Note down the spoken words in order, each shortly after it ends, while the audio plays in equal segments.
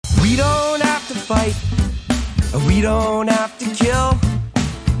We don't have to fight, we don't have to kill.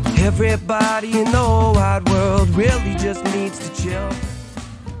 Everybody in the whole wide world really just needs to chill.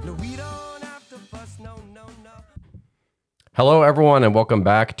 No, we don't have to fuss, no. Hello, everyone, and welcome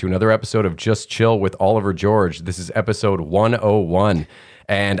back to another episode of Just Chill with Oliver George. This is episode 101,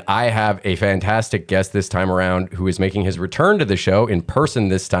 and I have a fantastic guest this time around who is making his return to the show in person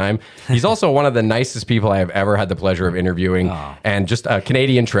this time. He's also one of the nicest people I have ever had the pleasure of interviewing, and just a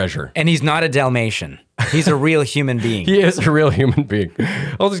Canadian treasure. And he's not a Dalmatian. He's a real human being. He is a real human being.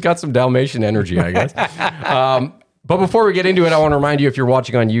 Well, he's got some Dalmatian energy, I guess. But before we get into it, I want to remind you, if you're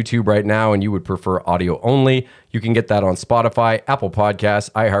watching on YouTube right now and you would prefer audio only, you can get that on Spotify, Apple Podcasts,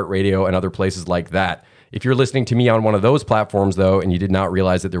 iHeartRadio, and other places like that. If you're listening to me on one of those platforms, though, and you did not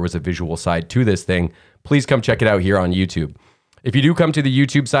realize that there was a visual side to this thing, please come check it out here on YouTube. If you do come to the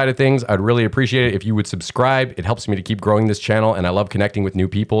YouTube side of things, I'd really appreciate it if you would subscribe. It helps me to keep growing this channel, and I love connecting with new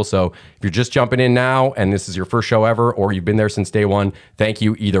people. So if you're just jumping in now and this is your first show ever, or you've been there since day one, thank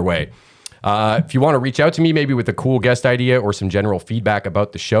you either way. If you want to reach out to me, maybe with a cool guest idea or some general feedback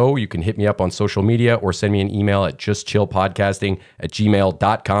about the show, you can hit me up on social media or send me an email at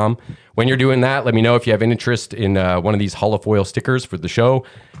justchillpodcasting@gmail.com. When you're doing that, let me know if you have an interest in one of these holofoil stickers for the show,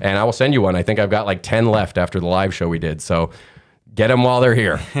 and I will send you one. I think I've got like 10 left after the live show we did, so get them while they're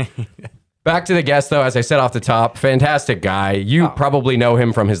here. Back to the guest, though, as I said off the top, fantastic guy. You probably know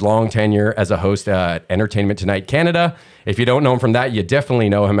him from his long tenure as a host at Entertainment Tonight Canada. If you don't know him from that, you definitely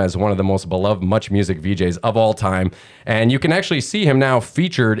know him as one of the most beloved MuchMusic VJs of all time. And you can actually see him now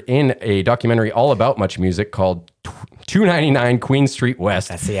featured in a documentary all about MuchMusic called 299 Queen Street West.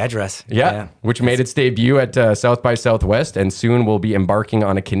 That's the address. Yeah, which made its debut at South by Southwest, and soon will be embarking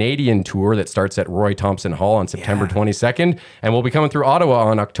on a Canadian tour that starts at Roy Thompson Hall on September 22nd, and we'll be coming through Ottawa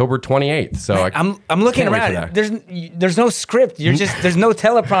on October 28th. So I'm looking around. There's no script. You're just there's no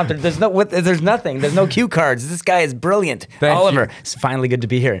teleprompter. There's nothing. There's no cue cards. This guy is brilliant. Oliver, it's finally good to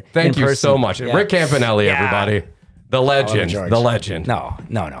be here. Thank you so much, Rick Campanelli, everybody. The legend. The legend. No.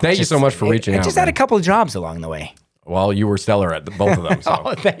 Thank you so much for reaching out. I just had a couple of jobs along the way. Well, you were stellar at both of them. So.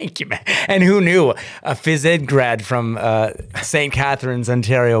 Oh, thank you, man. And who knew? A phys ed grad from St. Catharines,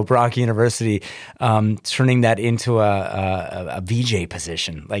 Ontario, Brock University, turning that into a VJ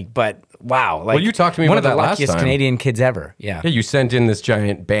position. Wow. Well, you talked to me about that last time. One of the luckiest Canadian kids ever. Yeah, you sent in this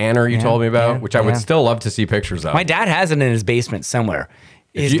giant banner you told me about, which I would still love to see pictures of. My dad has it in his basement somewhere.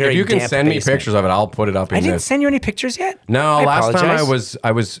 If you can send me pictures of it, I'll put it up in this. I didn't send you any pictures yet? No, last time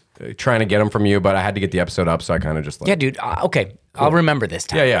I was trying to get them from you, but I had to get the episode up, so I kind of just Yeah, dude. Okay. Cool. I'll remember this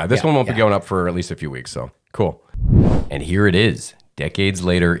time. Yeah. This one won't be going up for at least a few weeks, so cool. And here it is, decades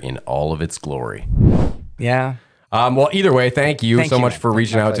later in all of its glory. Yeah. Well, either way, thank you so much for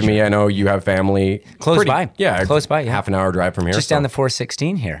reaching out to me. I know you have family. Close by. Yeah. Close by, yeah. Half an hour drive from here. Just down the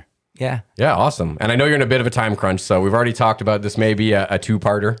 416 here. Yeah. Yeah, awesome. And I know you're in a bit of a time crunch, so we've already talked about this may be a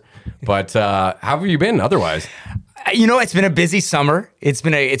two-parter, but how have you been otherwise? You know, it's been a busy summer. It's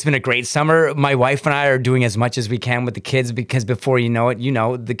been a great summer. My wife and I are doing as much as we can with the kids because before you know it,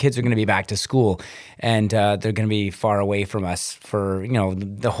 the kids are going to be back to school and they're going to be far away from us for,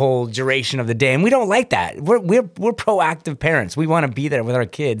 the whole duration of the day. And we don't like that. We're proactive parents. We want to be there with our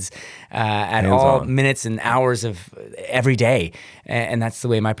kids at all minutes and hours of every day. And that's the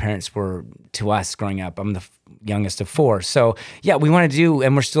way my parents were to us growing up. I'm the youngest of four. So yeah, we want to do,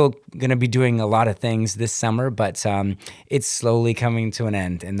 and we're still going to be doing a lot of things this summer, but it's slowly coming to an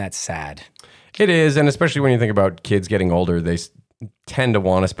end, and that's sad. It is, and especially when you think about kids getting older, they tend to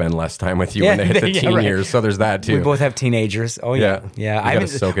want to spend less time with you when they hit the teen years. So there's that too. We both have teenagers. Oh yeah. You gotta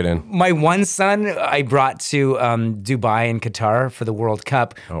soak it in. My one son I brought to Dubai and Qatar for the World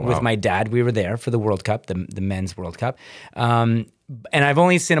Cup with my dad. We were there for the World Cup, the men's World Cup. And I've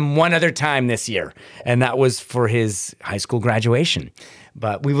only seen him one other time this year, and that was for his high school graduation.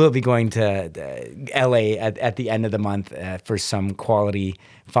 But we will be going to LA at the end of the month for some quality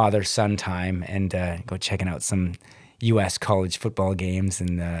father-son time and go checking out some U.S. college football games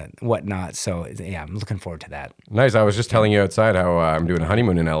and whatnot. So, yeah, I'm looking forward to that. Nice. I was just telling you outside how I'm doing a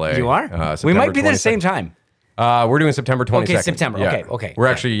honeymoon in L.A. You are? We might be there at the same time. We're doing September 22nd. Okay, September. Yeah. Okay. We're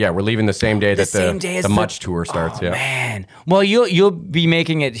actually, we're leaving the same day that the Much tour starts. Oh, man. Well, you'll be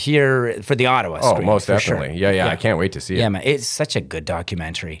making it here for the Ottawa screen. Oh, most definitely. Sure. Yeah. I can't wait to see it. Yeah, man. It's such a good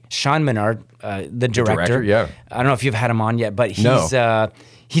documentary. Sean Menard, the director. Yeah. I don't know if you've had him on yet, but he's...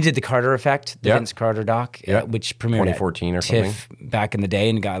 He did the Carter Effect, the Vince Carter doc, which premiered 2014 or TIFF something back in the day,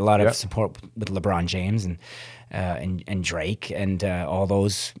 and got a lot of support with LeBron James and Drake and all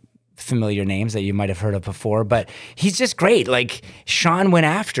those familiar names that you might have heard of before, but he's just great. Like, Sean went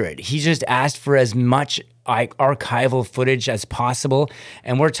after it. He just asked for as much archival footage as possible,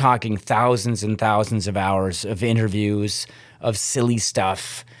 and we're talking thousands and thousands of hours of interviews, of silly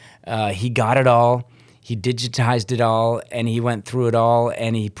stuff. He got it all. He digitized it all, and he went through it all,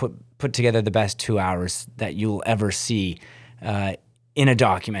 and he put together the best 2 hours that you'll ever see in a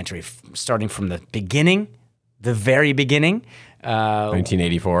documentary, starting from the beginning, the very beginning.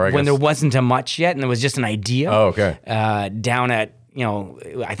 1984, I guess. When there wasn't a much yet, and there was just an idea. Oh, okay. Down at,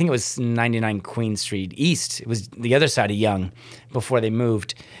 I think it was 99 Queen Street East. It was the other side of Yonge before they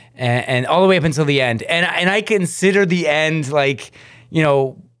moved, and all the way up until the end. And I consider the end like,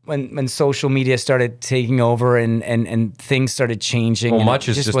 when social media started taking over and things started changing. Well, much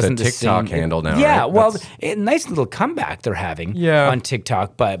is just a wasn't the TikTok same. handle now, Yeah, right? well, a nice little comeback they're having on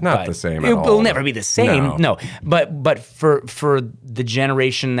TikTok, but Not the same at all. It'll never be the same. No. But for the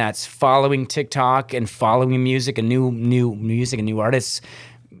generation that's following TikTok and following music and new music and new artists,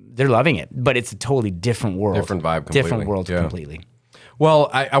 they're loving it. But it's a totally different world. Different vibe completely. Different world Yeah. completely.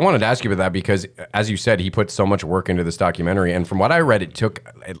 Well, I wanted to ask you about that because, as you said, he put so much work into this documentary. And from what I read, it took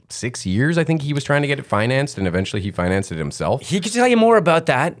 6 years, I think he was trying to get it financed, and eventually he financed it himself. He could tell you more about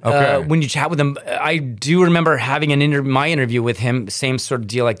that Okay. when you chat with him. I do remember having my interview with him, same sort of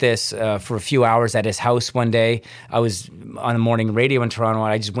deal like this, for a few hours at his house one day. I was on the morning radio in Toronto,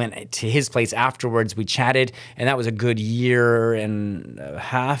 and I just went to his place afterwards. We chatted, and that was a good year and a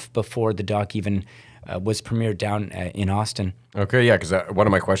half before the doc even was premiered down in Austin. Okay, yeah, because one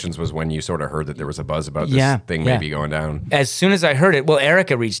of my questions was when you sort of heard that there was a buzz about this thing maybe going down. As soon as I heard it, well,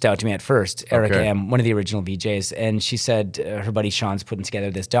 Erica reached out to me at first. Erica Okay. M, one of the original VJs, and she said her buddy Sean's putting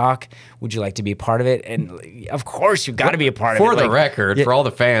together this doc. Would you like to be a part of it? And of course, you've got to be a part of it. For the record, for all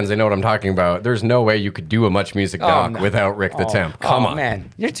the fans, they know what I'm talking about. There's no way you could do a Much Music doc without Rick the Temp. Come on. Man,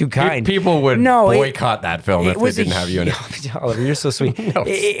 you're too kind. People would boycott that film if they didn't have you in it. Oliver, you're so sweet.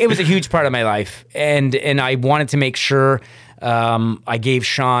 It was a huge part of my life, and I wanted to make sure I gave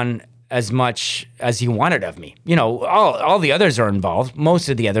Sean as much as he wanted of me. All the others are involved. Most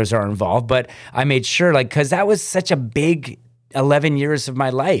of the others are involved, but I made sure, because that was such a big 11 years of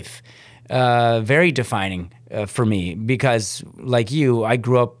my life, very defining for me, because like you, I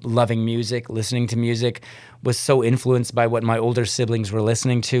grew up loving music, listening to music, was so influenced by what my older siblings were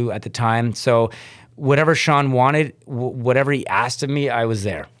listening to at the time. So whatever Sean wanted, whatever he asked of me, I was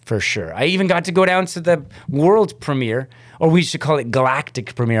there for sure. I even got to go down to the world premiere, or we should call it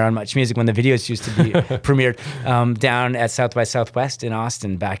galactic premiere on Much Music when the videos used to be premiered, down at South by Southwest in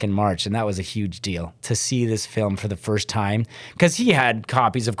Austin back in March. And that was a huge deal to see this film for the first time, because he had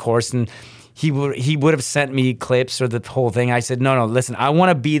copies, of course, and he would have sent me clips or the whole thing. I said, no, listen, I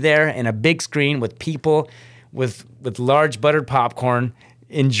want to be there in a big screen with people with large buttered popcorn,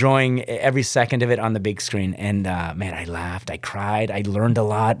 enjoying every second of it on the big screen. And man, I laughed, I cried, I learned a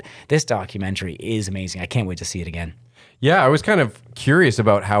lot. This documentary is amazing. I can't wait to see it again. Yeah, I was kind of curious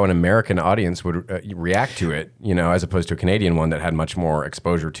about how an American audience would react to it, as opposed to a Canadian one that had much more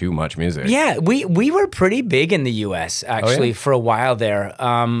exposure to Much Music. Yeah, we were pretty big in the U.S. actually for a while there.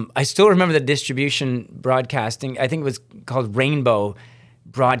 I still remember the distribution broadcasting. I think it was called Rainbow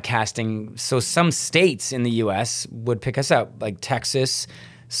Broadcasting. So some states in the U.S. would pick us up, like Texas,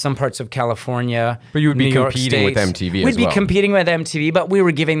 some parts of California. But you would be New York competing with States. MTV as well. We'd be competing with MTV, but we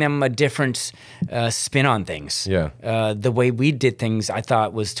were giving them a different spin on things. Yeah. The way we did things, I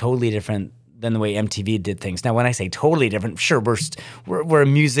thought, was totally different than the way MTV did things. Now, when I say totally different, sure, we're a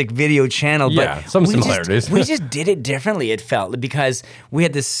music video channel, but yeah, some similarities. we just did it differently, it felt, because we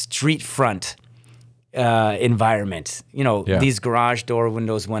had this street front environment. These garage door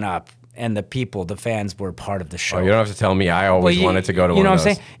windows went up, and the fans were part of the show. Oh, you don't have to tell me. I always wanted to go to one of those.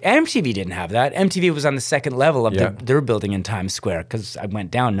 You know what I'm saying? MTV didn't have that. MTV was on the second level of their building in Times Square, because I went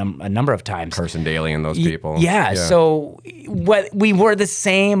down a number of times. Carson Daly and those people. Yeah, so we were the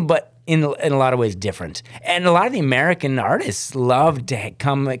same, but in a lot of ways different. And a lot of the American artists loved to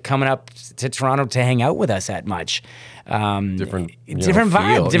coming up to Toronto to hang out with us at Much. Different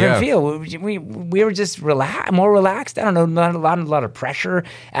vibe, different feel. We were just more relaxed. I don't know, not a lot of pressure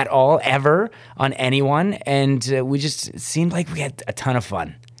at all ever on anyone, and we just seemed like we had a ton of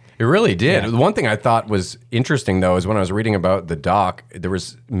fun. It really did. Yeah. One thing I thought was interesting, though, is when I was reading about the doc, there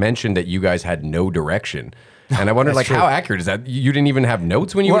was mention that you guys had no direction. And I wondered, how accurate is that? You didn't even have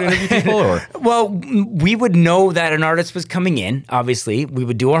notes when you would interview people, or? Well, we would know that an artist was coming in. Obviously, we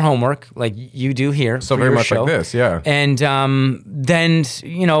would do our homework, like you do here. So very much like this, yeah. And then,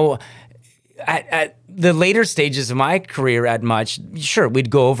 at the later stages of my career at Much, sure, we'd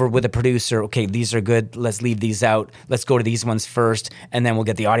go over with a producer, okay, these are good, let's leave these out, let's go to these ones first, and then we'll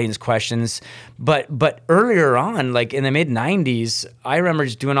get the audience questions. But earlier on, like in the mid-90s, I remember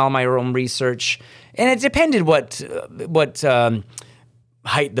just doing all my own research, and it depended what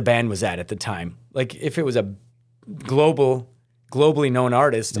height the band was at the time. Like if it was a globally known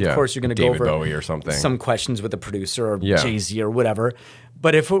artist, of course you're going to go over Bowie or something. Some questions with the producer or Jay-Z or whatever.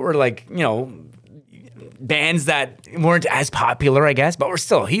 But if it were like, bands that weren't as popular, I guess, but were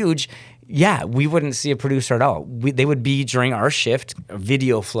still huge, we wouldn't see a producer at all. They would be during our shift, a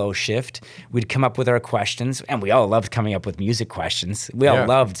video flow shift. We'd come up with our questions, and we all loved coming up with music questions. We all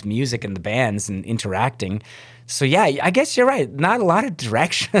loved music and the bands and interacting. So I guess you're right. Not a lot of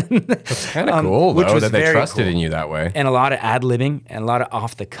direction. It's kind of cool, though, that they trusted in you that way. And a lot of ad-libbing and a lot of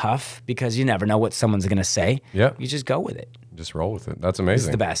off the cuff, because you never know what someone's going to say. Yeah. You just go with it. Just roll with it. That's amazing.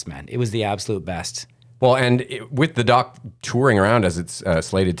 It's the best, man. It was the absolute best. Well, and with the doc touring around as it's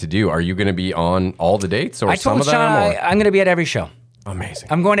slated to do, are you going to be on all the dates or some of them? I'm going to be at every show. Amazing.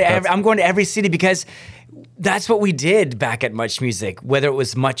 I'm going to every city because that's what we did back at Much Music. Whether it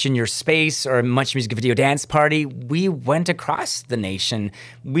was Much in Your Space or Much Music Video Dance Party, we went across the nation.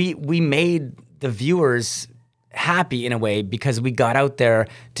 We made the viewers happy in a way because we got out there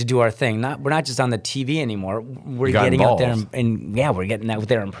to do our thing. We're not just on the TV anymore. We're getting out there and we're getting out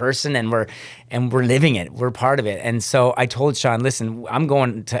there in person and we're living it. We're part of it. And so I told Sean, listen, I'm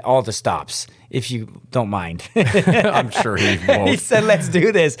going to all the stops if you don't mind. I'm sure he won't. He said, let's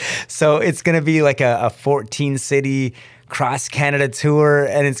do this. So it's going to be like a 14 city cross Canada tour,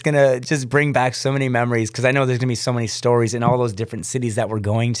 and it's going to just bring back so many memories because I know there's going to be so many stories in all those different cities that we're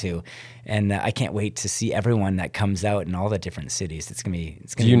going to. And I can't wait to see everyone that comes out in all the different cities. It's gonna be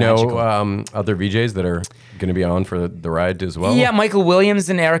Do you magical. know other VJs that are going to be on for the ride as well? Yeah, Michael Williams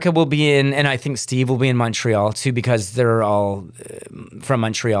and Erica will be in, and I think Steve will be in Montreal too because they're all from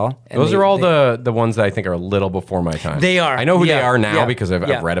Montreal. Those are all the ones that I think are a little before my time. They are. I know who they are now because I've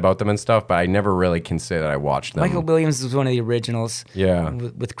Yeah. read about them and stuff, but I never really can say that I watched them. Michael Williams was one of the originals. Yeah.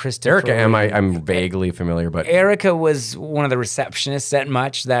 With Christopher. Erica, I'm vaguely familiar, but Erica was one of the receptionists at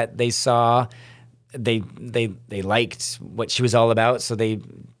Much that they saw. They liked what she was all about, so they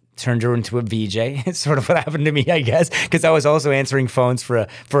turned her into a VJ. It's sort of what happened to me, I guess, because I was also answering phones for a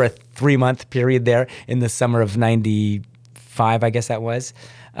 3-month period there in the summer of '95, I guess that was.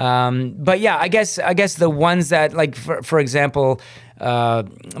 But yeah, I guess the ones that, like, for example,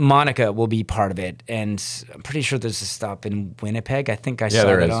 Monica will be part of it, and I'm pretty sure there's a stop in Winnipeg. I think I saw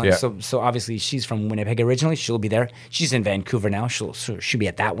there that is, on. yeah. So obviously she's from Winnipeg originally. She'll be there. She's in Vancouver now. She'll be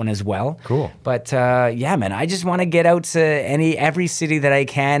at that one as well. Cool. But yeah, man, I just want to get out to every city that I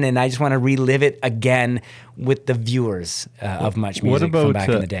can, and I just want to relive it again with the viewers of Much Music from back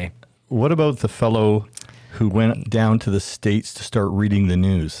in the day. What about the fellow who went down to the States to start reading the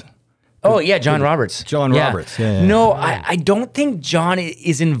news? Oh, yeah, John Roberts. Roberts, yeah. No, I don't think John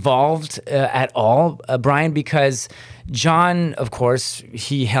is involved at all, Brian, because John, of course,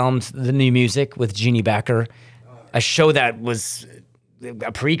 he helmed the New Music with Jeannie Becker, a show that was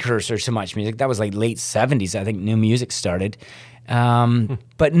a precursor to Much Music. That was like late 70s, I think New Music started.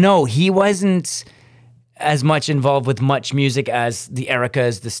 But no, he wasn't as much involved with Much Music as the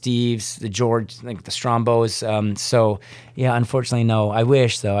Ericas, the Steves, the George, like the Strombos. So yeah, unfortunately, no. I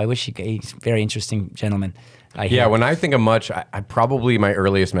wish though. I wish he's a very interesting gentleman. Yeah, when I think of Much, I probably my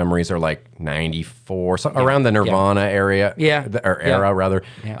earliest memories are like '94, around the Nirvana area. Era rather.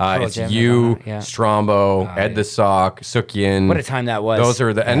 Yeah. It's Jam, you, Nirvana, Strombo, Ed the Sock, Sukyin. What a time that was. Those are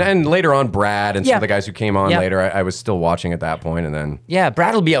and later on Brad and some of the guys who came on Yeah. later. I was still watching at that point, and then Yeah,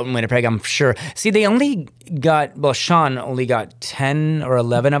 Brad will be out in Winnipeg, I'm sure. See, they only got, Sean only got 10 or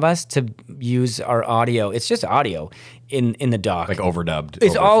 11 of us to use our audio. It's just audio in the doc. like overdubbed.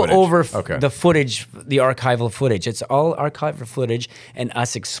 It's all footage. over Okay. the footage, the archival footage. It's all archival footage and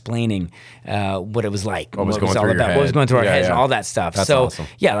us explaining what it was like, What was going it through all your about, head. what was going through our Yeah, heads, yeah. and all that stuff. That's so awesome.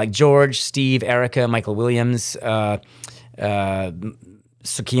 yeah, like George, Steve, Erica, Michael Williams,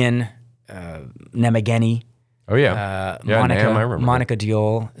 Sukyin, Nemageni. Oh yeah, Monica, Nam, I remember. Monica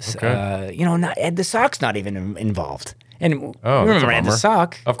Diol. Okay. Not Ed the Sock's not even involved. And Oh, you that's a remember Ed the bummer.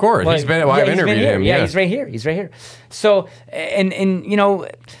 Sock? Of course. He's been- I've he's interviewed been here. him, Yeah, yeah. he's right here. He's right here. So, and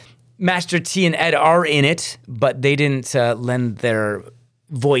Master T and Ed are in it, but they didn't lend their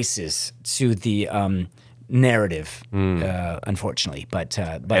voices to the narrative, unfortunately. But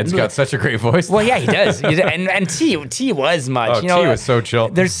Ed's got such a great voice. well, yeah, he does. And T was Much. Oh, T was so chill.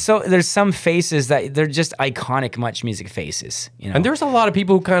 There's some faces that they're just iconic Much music faces. You know, And there's a lot of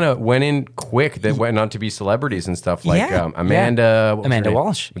people who kind of went in quick that went on to be celebrities and stuff, like Amanda. what was her Amanda name?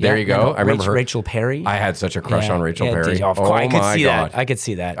 Walsh. There you go. I remember her. Rachel Perry. I had such a crush Yeah. on Rachel Yeah, Perry. of course. Oh I could my see God. that. I could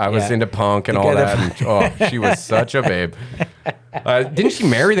see that. I was Yeah. into punk and all that. And, she was such a babe. Didn't she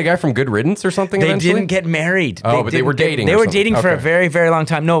marry the guy from Good Riddance or something? They eventually? didn't get married. Oh, but they were dating They or were something. dating for a Okay. very, very long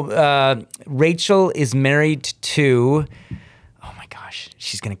time. No, Rachel is married to. Oh my gosh,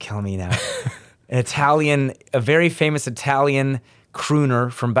 she's gonna kill me now. A very famous Italian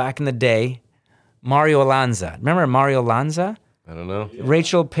crooner from back in the day, Mario Lanza. Remember Mario Lanza? I don't know.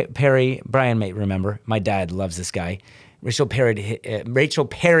 Rachel Perry. Brian may remember. My dad loves this guy. Rachel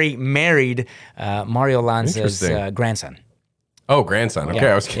Perry married Mario Lanza's Interesting. grandson. Oh, grandson. Okay,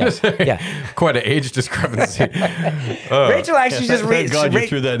 Yeah, I was going to say yeah. quite an age discrepancy. Rachel actually just Thank God you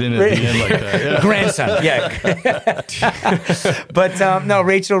threw that in at the end like that. Yeah. grandson, yeah. But no,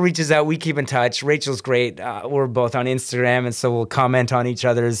 Rachel reaches out. We keep in touch. Rachel's great. We're both on Instagram, and so we'll comment on each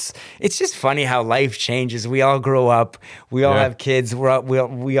other's. It's just funny how life changes. We all grow up. We all have kids.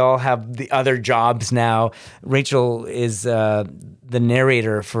 We all have the other jobs now. Rachel is the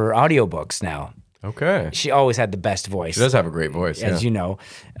narrator for audiobooks now. Okay. She always had the best voice. She does have a great voice. As you know.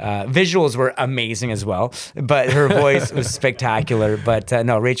 Visuals were amazing as well, but her voice was spectacular. But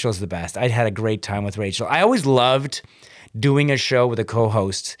no, Rachel's the best. I had a great time with Rachel. I always loved doing a show with a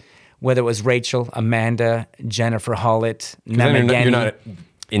co-host, whether it was Rachel, Amanda, Jennifer Hollett, Then Nemageni. you're not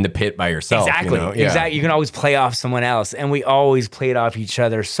in the pit by yourself. Exactly. You know? Yeah. Exactly. You can always play off someone else, and we always played off each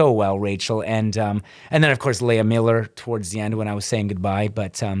other so well, Rachel, and then of course Leah Miller towards the end when I was saying goodbye.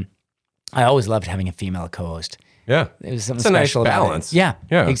 But I always loved having a female co-host. Yeah. It was something It's a nice special about it. balance. Yeah.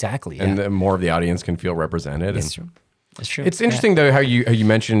 Yeah. Exactly. And yeah. the more of the audience can feel represented. It's and true. It's true. It's interesting though how you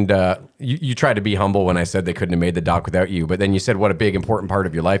mentioned you tried to be humble when I said they couldn't have made the doc without you, but then you said what a big important part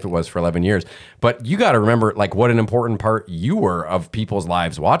of your life it was for 11 years. But you got to remember like what an important part you were of people's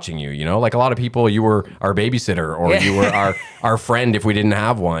lives watching you. You know, like a lot of people, you were our babysitter or you were our friend if we didn't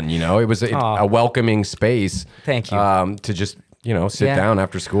have one. You know, it was a welcoming space. Thank you. To just sit down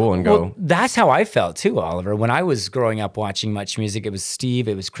after school and go. Well, that's how I felt too, Oliver. When I was growing up watching MuchMusic, it was Steve,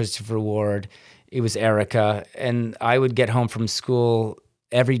 it was Christopher Ward, it was Erica, and I would get home from school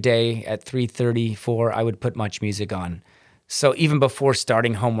every day at 3:30, 4, I would put MuchMusic on. So even before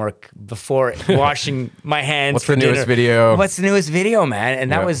starting homework, before washing my hands What's for the newest dinner, video? What's the newest video, man?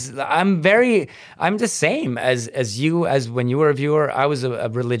 And that was, I'm the same as you, as when you were a viewer. I was a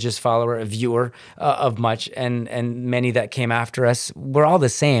religious follower, a viewer of Much, and many that came after us. We're all the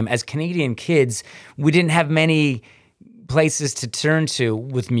same. As Canadian kids, we didn't have many places to turn to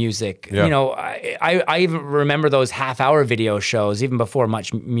with music. Yeah. You know, I even remember those half-hour video shows, even before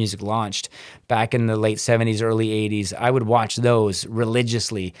MuchMusic launched, back in the late 70s, early 80s. I would watch those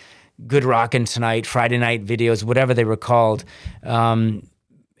religiously. Good Rockin' Tonight, Friday night videos, whatever they were called. And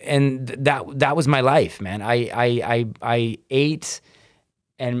that was my life, man. I ate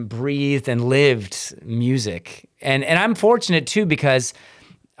and breathed and lived music. And I'm fortunate too, because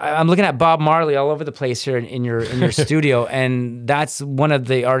I'm looking at Bob Marley all over the place here in your studio, and that's one of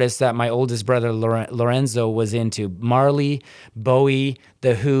the artists that my oldest brother Lorenzo was into. Marley, Bowie,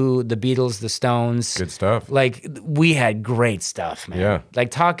 The Who, The Beatles, The Stones. Good stuff. Like we had great stuff, man. Yeah.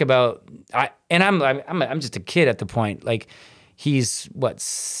 Like talk about I'm just a kid at the point. Like he's what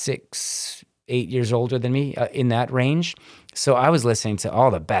 6, 8 years older than me in that range. So I was listening to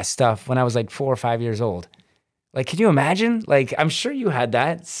all the best stuff when I was like 4 or 5 years old. Like, can you imagine? Like, I'm sure you had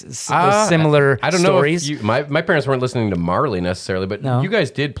that similar I don't stories. know if my parents weren't listening to Marley necessarily, but No. you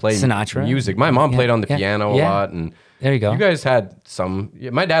guys did play Sinatra. music. My mom played on the Yeah. piano a Yeah. lot, and There you go. You guys had some.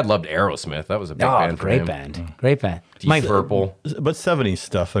 My dad loved Aerosmith. That was a big band for him. Great band. Deep Purple. But 70s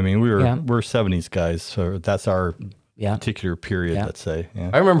stuff. I mean, we're 70s guys, so that's our particular period, let's say.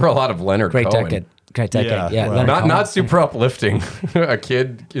 Yeah. I remember a lot of Leonard Great Cohen. decade. Great decade. Yeah, Yeah. well, Leonard Cohen. Not super uplifting. A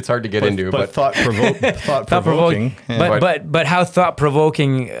kid, it's hard to get into, but thought provoking. But how thought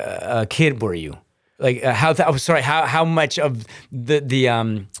provoking a kid were you? Like how much of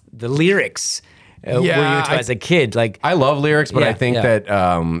the lyrics were you into as a kid? Like I love lyrics, but I think yeah.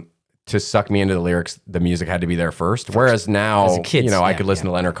 that to suck me into the lyrics, the music had to be there first. Whereas now, As a kid, I could listen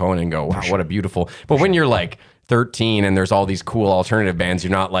to Leonard Cohen and go, wow, what a beautiful. But when you're like 13 and there's all these cool alternative bands,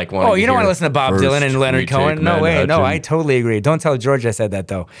 you're not like wanting. Oh, you don't want to listen to Bob Dylan and Leonard Cohen? No way. No, I totally agree. Don't tell George I said that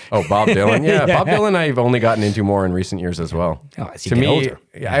though. Oh, Bob Dylan. Yeah, Bob Dylan I've only gotten into more in recent years as well. Oh, as you To get me, older.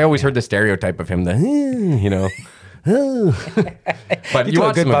 I always heard the stereotype of him, But you do a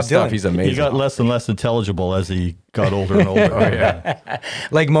watch good some of Bob his stuff, Dylan. he's amazing. He got less and less intelligible as he got older and older.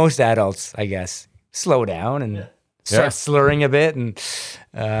 Like most adults, I guess. Slow down and start slurring a bit, and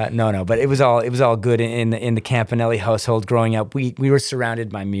but it was all good in the Campanelli household growing up. We were surrounded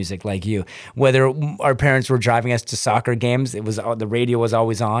by music like you. Whether our parents were driving us to soccer games, it was the radio was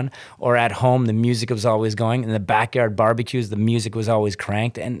always on, or at home the music was always going. In the backyard barbecues, the music was always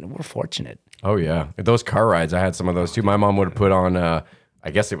cranked, and we're fortunate. Oh yeah, those car rides, I had some of those too. My mom would put on,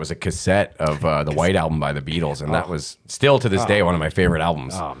 I guess it was a cassette of the White Album by the Beatles, and that was still to this day one of my favorite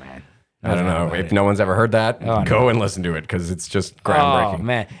albums. Oh man. I don't know if no one's ever heard that. Go and listen to it because it's just groundbreaking. Oh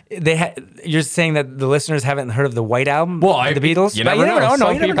man, you're saying that the listeners haven't heard of the White Album? Well, by the Beatles. You never know.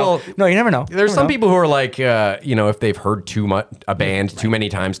 No, you never know. No, you never know. There's some people who are like, if they've heard a band too many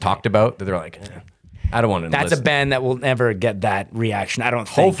times talked about, they're like, I don't want to. That's a band that will never get that reaction. I don't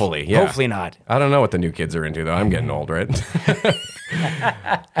think. Hopefully, yeah. Hopefully not. I don't know what the new kids are into though. I'm getting old, right?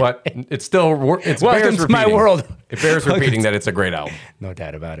 But it's still Welcome to my world. It bears repeating that it's a great album. No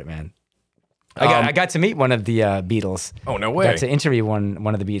doubt about it, man. I got to meet one of the Beatles. Oh, no way. I got to interview one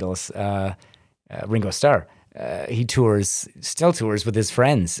of the Beatles, Ringo Starr. He still tours with his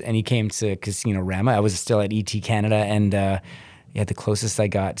friends, and he came to Casino Rama. I was still at ET Canada, and the closest I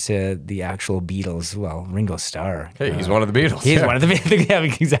got to the actual Beatles, well, Ringo Starr. Hey, he's one of the Beatles. He's one of the Beatles. Yeah,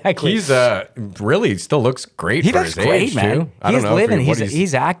 exactly. He's really still looks great for his age, man. too. I don't know living.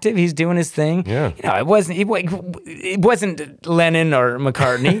 He's active. He's doing his thing. Yeah. It wasn't Lennon or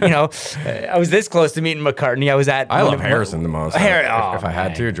McCartney. I was this close to meeting McCartney. I love Harrison the most. If I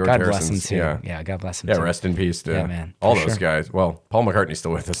had to, George Harrison. Yeah, God bless him. Yeah, too. rest in peace to man, all those guys. Well, Paul McCartney's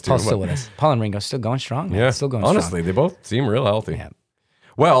still with us too. Paul's still with us. Paul and Ringo still going strong. Man. Yeah, still going honestly, strong. they both seem real healthy. Yeah.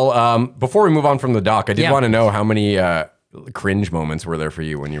 Well, before we move on from the doc, I did want to know how many cringe moments were there for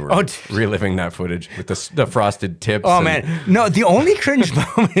you when you were reliving that footage with the frosted tips? Oh, man. No, the only cringe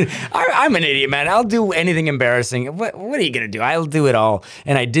moment, I'm an idiot, man. I'll do anything embarrassing. What are you going to do? I'll do it all.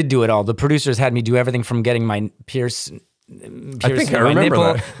 And I did do it all. The producers had me do everything from getting my piercing I think I remember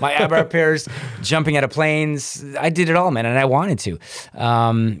nipple, that. my eyebrow pierced, jumping out of planes. I did it all, man, and I wanted to.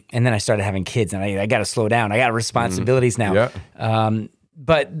 And then I started having kids, and I got to slow down. I got responsibilities now. Yeah.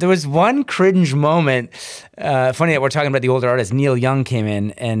 But there was one cringe moment. Funny that we're talking about the older artist. Neil Young came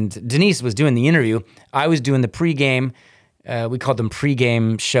in, and Denise was doing the interview. I was doing the pregame. We called them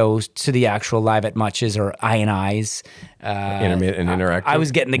pregame shows to the actual Live at Much's or I&I's. Intermittent and interactive. I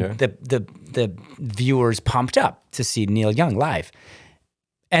was getting the viewers pumped up to see Neil Young live.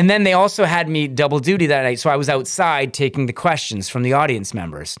 And then they also had me double duty that night. So I was outside taking the questions from the audience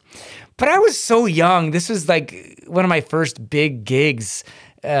members. But I was so young. This was like one of my first big gigs,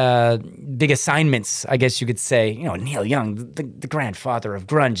 big assignments, I guess you could say. Neil Young, the grandfather of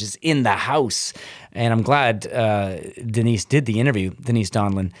grunge, is in the house. And I'm glad Denise did the interview, Denise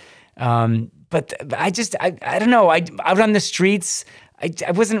Donlin. But I don't know. Out on the streets,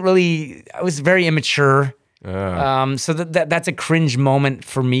 I was very immature. So that's a cringe moment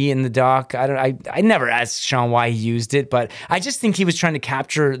for me in the doc. I never asked Sean why he used it, but I just think he was trying to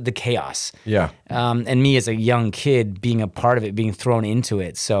capture the chaos. Yeah. And me as a young kid being a part of it, being thrown into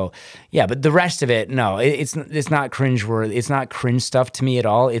it. So yeah, but the rest of it, no, it's not cringe worthy. It's not cringe stuff to me at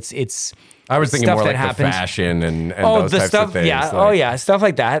all. It's I was thinking more like the fashion and those types stuff, of things. Yeah. Like, Stuff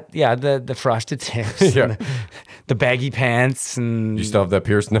like that. Yeah. The frosted tips. Yeah. The baggy pants and you still have that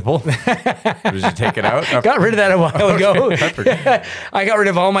pierced nipple? Did you take it out? Got rid of that a while ago. I got rid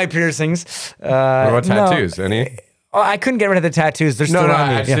of all my piercings. What about tattoos? Any? Oh, I couldn't get rid of the tattoos. They're still on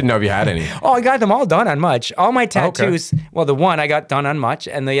me. I just didn't know if you had any. Oh, I got them all done on Much. All my tattoos. Okay. Well, the one I got done on Much,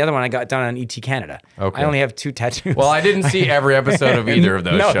 and the other one I got done on ET Canada. Okay. I only have 2 tattoos. Well, I didn't see every episode of either of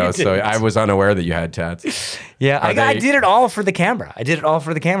those shows, so I was unaware that you had tats. Yeah, I did it all for the camera. I did it all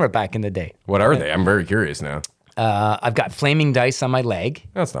for the camera back in the day. What are they? I'm very curious now. I've got flaming dice on my leg.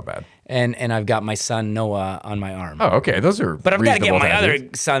 That's not bad. And I've got my son Noah on my arm. Oh, okay. Those are. But I've got to get my other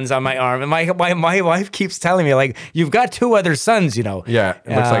sons on my arm. And my wife keeps telling me, like, you've got 2 other sons, Yeah,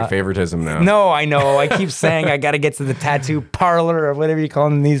 it looks like favoritism now. No, I know. I keep saying I got to get to the tattoo parlor or whatever you call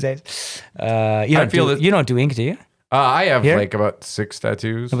them these days. You don't do ink, do you? I have like about 6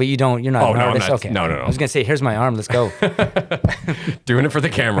 tattoos. But you don't. You're not an artist. Okay. No. I was gonna say, here's my arm. Let's go. Doing it for the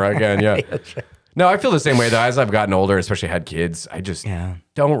camera again. Yeah. No, I feel the same way though. As I've gotten older, especially had kids, I just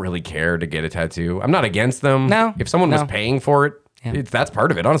don't really care to get a tattoo. I'm not against them. No. If someone was paying for it, That's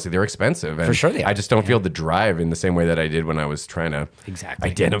part of it. Honestly, they're expensive. And For sure they are. I just don't feel the drive in the same way that I did when I was trying to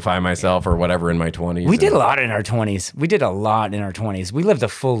identify myself or whatever in my 20s. We did a lot in our 20s. We lived a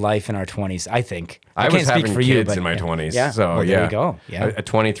full life in our 20s, I think. I can't was speak having for kids you, in my 20s. Yeah. So, well, there you go. Yeah. At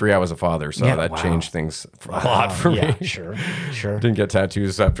 23, I was a father. So that changed things a lot for me. Yeah, sure. Didn't get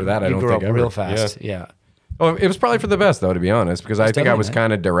tattoos after that, I don't grew think up ever. real fast. Yeah. Oh, it was probably for the best, though, to be honest, because I think I was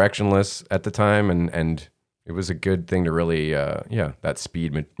definitely, kind of directionless at the time, and it was a good thing to really, that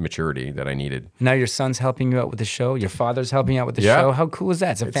speed maturity that I needed. Now your son's helping you out with the show. Your father's helping you out with the show. How cool is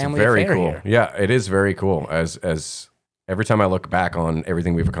that? It's a family very affair cool. here. Yeah, it is very cool. As every time I look back on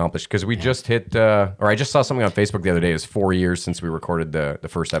everything we've accomplished, because we just hit, or I just saw something on Facebook the other day. It was 4 years since we recorded the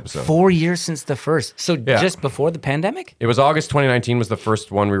first episode. 4 years since the first. So just before the pandemic? It was August 2019 was the first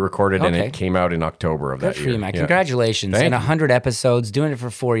one we recorded, and it came out in October of that year. Good for you, man. Congratulations. Thank and you. 100 episodes, doing it for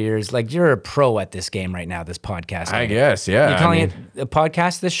 4 years. Like, you're a pro at this game right now, this podcast. I guess, yeah. You calling it a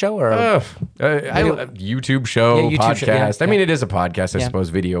podcast, this show? Or YouTube show, YouTube podcast. show, yeah, I mean, it is a podcast, I suppose,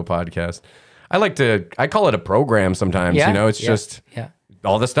 video podcast. I call it a program sometimes, it's just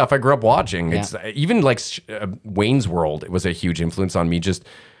all the stuff I grew up watching. It's even like Wayne's World. It was a huge influence on me, just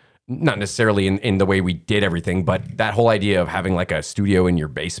not necessarily in the way we did everything, but that whole idea of having like a studio in your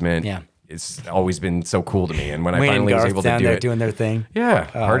basement. Yeah. It's always been so cool to me. And when Wayne I finally and was Garth able to down do there it. doing their thing. Yeah.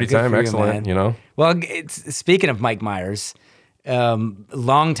 Party good time. for you, Excellent. man. Well, speaking of Mike Myers,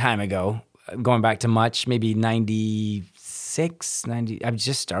 long time ago, going back to Much, maybe 96, 90, I've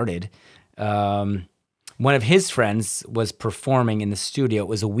just started. One of his friends was performing in the studio. It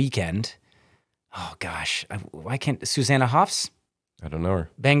was a weekend. Oh gosh, why can't Susanna Hoffs? I don't know her.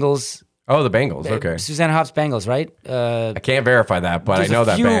 Bengals. Oh, the Bengals. Okay. Susanna Hoffs Bengals, right? I can't verify that, but I know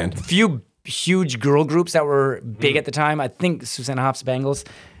that band. Few huge girl groups that were big at the time. I think Susanna Hoffs Bengals.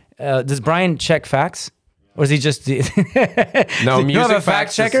 Does Brian check facts? Or is he just No, you music have a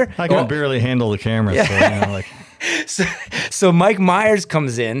fact checker? I can barely handle the camera. So, So Mike Myers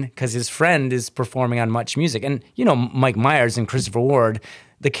comes in because his friend is performing on MuchMusic. And, Mike Myers and Christopher Ward,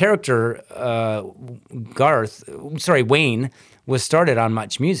 the character Wayne, was started on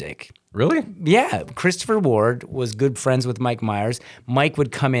MuchMusic. Really? Yeah. Christopher Ward was good friends with Mike Myers. Mike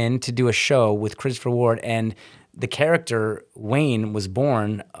would come in to do a show with Christopher Ward, and the character Wayne was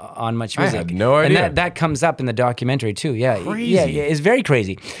born on MuchMusic. I had no idea. And that comes up in the documentary too. Yeah, Crazy. Yeah, it's very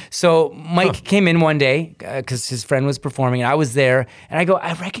crazy. So Mike came in one day because his friend was performing, and I was there, and I go,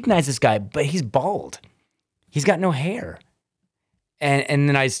 I recognize this guy, but he's bald. He's got no hair. And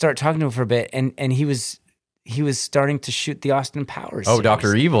then I start talking to him for a bit, and he was starting to shoot the Austin Powers. Oh, series.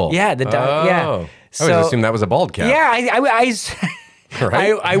 Dr. Evil. Yeah, yeah. I always assumed that was a bald cat. Yeah,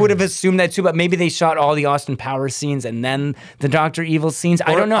 Right? I would have assumed that too, but maybe they shot all the Austin Powers scenes and then the Dr. Evil scenes.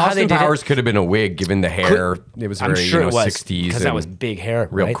 I don't know how they did Powers it. could have been a wig, given the hair. It was very I'm sure it was 60s. because that was big hair,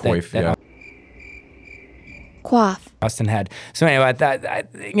 real right? coif. That Quaff. Austin had. So anyway,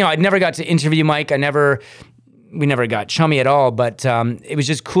 I never got to interview Mike. We never got chummy at all. But it was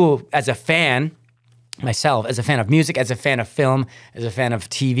just cool as a fan myself, as a fan of music, as a fan of film, as a fan of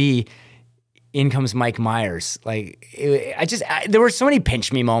TV. In comes Mike Myers. There were so many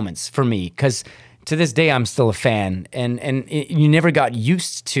pinch me moments for me because to this day I'm still a fan, and you never got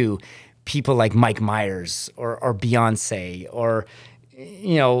used to people like Mike Myers or Beyonce or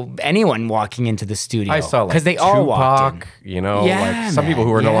anyone walking into the studio. I saw because they all walked Tupac, in. some people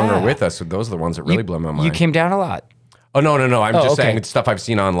who are no longer yeah. with us. Those are the ones that really blow my mind. You came down a lot. Oh, no. I'm just okay. saying it's stuff I've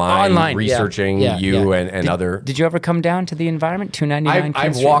seen online researching you yeah. and other. Did you ever come down to the environment, 299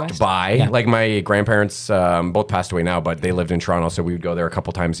 I've Street walked West? by. Yeah. Like my grandparents both passed away now, but they lived in Toronto, so we would go there a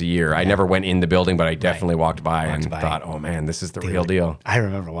couple times a year. I never went in the building, but I definitely walked by and thought, oh man, this is the real deal. I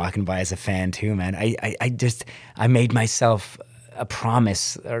remember walking by as a fan too, man. I made myself a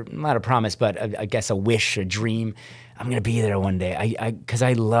promise, or not a promise, but I guess a wish, a dream. I'm gonna be there one day. Because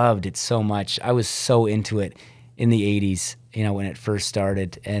I loved it so much. I was so into it in the 80s, when it first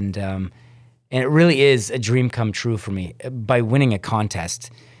started, and it really is a dream come true for me by winning a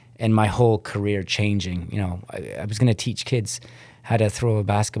contest and my whole career changing. I was gonna teach kids how to throw a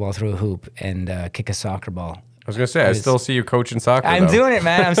basketball through a hoop and kick a soccer ball. I was going to say, I still see you coaching soccer. I'm doing it,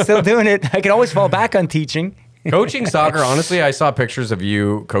 man. I'm still doing it. I can always fall back on teaching. Coaching soccer, honestly, I saw pictures of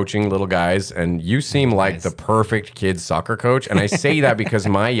you coaching little guys, and you seem like the perfect kid's soccer coach. And I say that because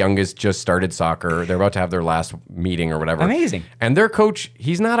my youngest just started soccer. They're about to have their last meeting or whatever. Amazing. And their coach,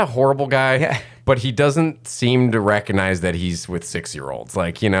 he's not a horrible guy, but he doesn't seem to recognize that he's with 6-year-olds.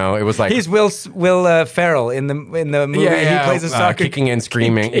 Like, it was like he's Will Ferrell in the movie. He plays a soccer, kicking and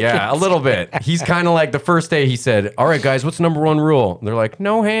screaming. A little bit. He's kind of like the first day he said, "All right, guys, what's number 1 rule?" They're like,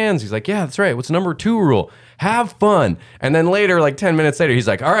 "No hands." He's like, "Yeah, that's right. What's number 2 rule? Have fun." And then later, like 10 minutes later, he's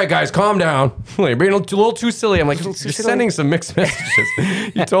like, "All right, guys, calm down. You're being a little too silly." I'm like, "You're sending some mixed messages.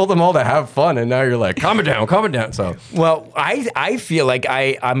 You told them all to have fun, and now you're like, calm it down." So, well, I feel like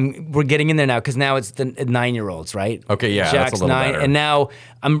we're getting in there now because now it's the 9-year-olds, right? Okay, yeah, Jack's that's a little 9, better. and now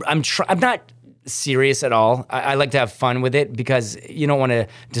I'm not serious at all. I like to have fun with it because you don't want to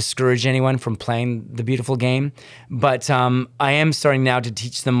discourage anyone from playing the beautiful game. But I am starting now to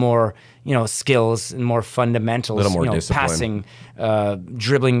teach them more, skills and more fundamentals. A little more discipline. Passing,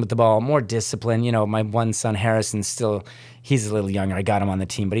 dribbling with the ball, more discipline. My one son Harrison he's a little younger. I got him on the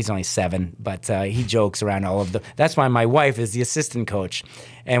team, but he's only 7. But he jokes around all of that's why my wife is the assistant coach.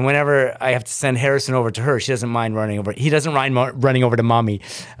 And whenever I have to send Harrison over to her, she doesn't mind running over. He doesn't mind running over to mommy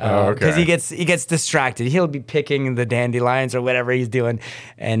because he gets distracted. He'll be picking the dandelions or whatever he's doing.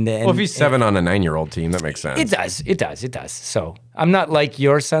 And if he's 7 on a 9-year-old team, that makes sense. It does. So I'm not like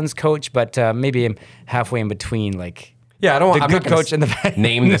your son's coach, but maybe I'm halfway in between. Like. Yeah, I'm not good gonna coach and the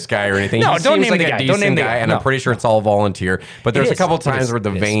name this guy or anything. No, he don't seems name like the a guy. decent Don't name the guy, guy. and No. I'm pretty sure it's all volunteer. But there's a couple times where the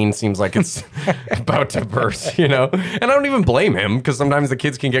It is. vein seems like it's about to burst, And I don't even blame him because sometimes the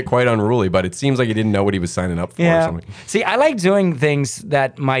kids can get quite unruly. But it seems like he didn't know what he was signing up for. Or something. See, I like doing things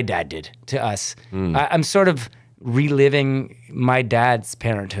that my dad did to us. I'm sort of reliving my dad's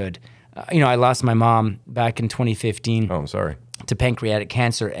parenthood. I lost my mom back in 2015. Oh, I'm sorry. To pancreatic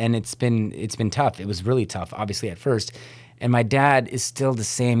cancer, and it's been tough. It was really tough, obviously at first. And my dad is still the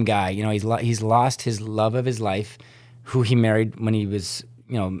same guy. He's lost his love of his life, who he married when he was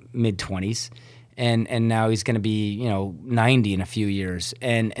mid-20s, and now he's going to be 90 in a few years.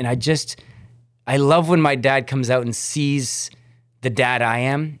 And I love when my dad comes out and sees the dad I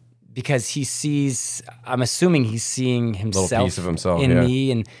am, because I'm assuming he's seeing himself, little piece of himself in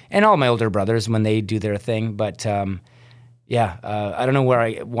me and all my older brothers when they do their thing. But I don't know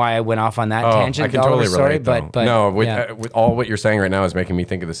why I went off on that tangent. I can totally relate. But no, with all what you're saying right now is making me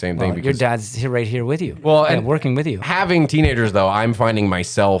think of the same thing. Because your dad's right here with you. Well, and working with you. Having teenagers, though, I'm finding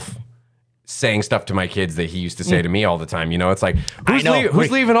myself saying stuff to my kids that he used to say to me all the time. It's like, who's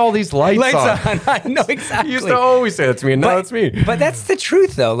leaving all these lights on? I know exactly. He used to always say that to me, and now it's me. But that's the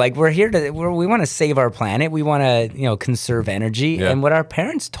truth, though. Like, we want to save our planet. We want to, conserve energy. Yeah. And what our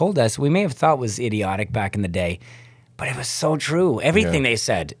parents told us, we may have thought was idiotic back in the day, but it was so true. Everything they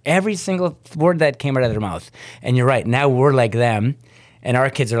said, every single word that came out of their mouth. And you're right. Now we're like them, and our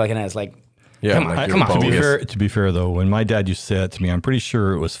kids are looking at us like, come on. To be fair, though, when my dad used to say that to me, I'm pretty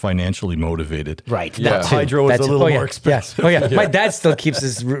sure it was financially motivated. Right. Yeah. Hydro was a little more expensive. Yeah. My dad still keeps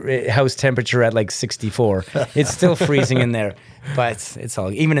his house temperature at like 64. It's still freezing in there, but it's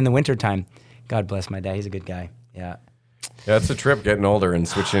all, even in the wintertime. God bless my dad. He's a good guy. Yeah. Yeah, it's a trip getting older and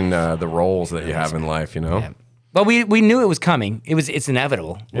switching the roles that you have in life, Yeah. Well, we knew it was coming. It's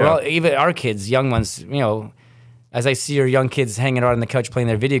inevitable. Yeah. Even our kids, young ones, as I see your young kids hanging out on the couch playing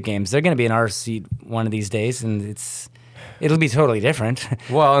their video games, they're going to be in our seat one of these days, and it'll be totally different.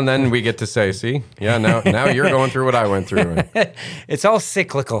 Well, and then we get to say, see, now you're going through what I went through. It's all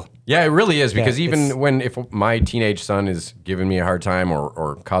cyclical. Yeah, it really is, because if my teenage son is giving me a hard time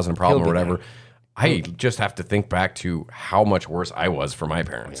or causing a problem or whatever, I just have to think back to how much worse I was for my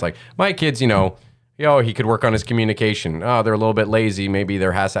parents. Like, my kids, he could work on his communication. Oh, they're a little bit lazy. Maybe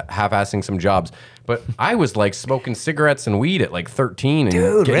they're half-assing some jobs. But I was like smoking cigarettes and weed at like 13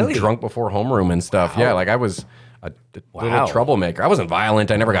 and getting drunk before homeroom and stuff. Wow. Yeah, like I was a little troublemaker. I wasn't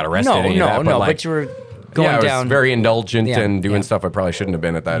violent. I never got arrested. But you were going I down. was very indulgent and doing stuff I probably shouldn't have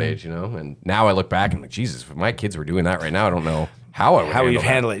been at that age, And now I look back and I'm like, Jesus, if my kids were doing that right now, I don't know how I would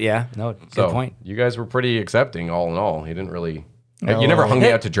handle it. Yeah, no, good point. You guys were pretty accepting, all in all. You didn't really. You never hung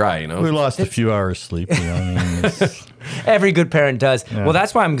me out to dry, We lost a few hours sleep. Every good parent does. Yeah. Well,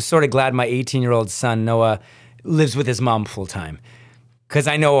 that's why I'm sort of glad my 18-year-old son, Noah, lives with his mom full time. Because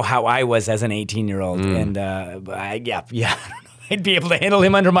I know how I was as an 18-year-old. And I don't know. I'd be able to handle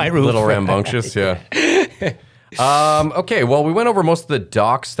him under my roof. A little rambunctious, yeah. Okay, well, we went over most of the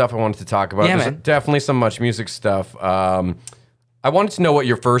doc stuff I wanted to talk about. There's definitely some MuchMusic stuff. I wanted to know what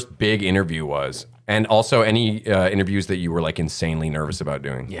your first big interview was. And also any interviews that you were like insanely nervous about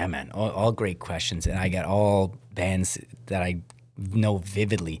doing. Yeah, man. All great questions. And I got all bands that I know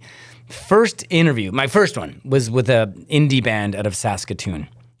vividly. First interview, my first one was with an indie band out of Saskatoon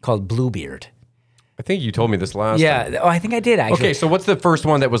called Bluebeard. I think you told me this last time. Oh, I think I did actually. Okay, so what's the first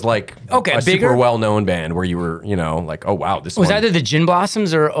one that was like a bigger? super well-known band where you were, like, oh wow, this was one. either the Gin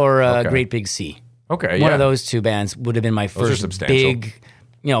Blossoms or Great Big Sea. Okay, One of those two bands would have been my first big,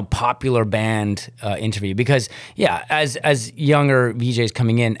 popular band interview. Because as younger VJs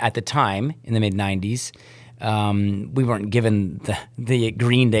coming in at the time in the mid '90s. We weren't given the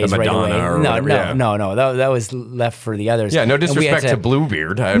Green Days right away. No. That was left for the others. Yeah, no disrespect to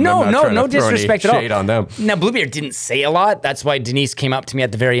Bluebeard. No disrespect at all. Shade on them. Now, Bluebeard didn't say a lot. That's why Denise came up to me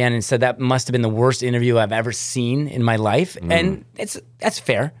at the very end and said that must have been the worst interview I've ever seen in my life. And that's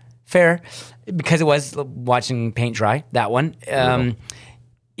fair, because it was watching paint dry, that one.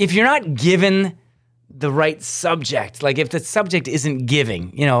 If you're not given the right subject, like if the subject isn't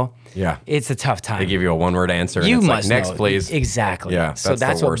giving, it's a tough time. They give you a one-word answer. And you it's must like, next, know. please. Exactly. Yeah, so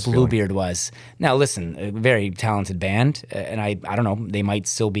that's what Bluebeard feeling. was. Now, listen, a very talented band, and I don't know, they might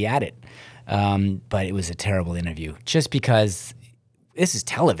still be at it. But it was a terrible interview, just because this is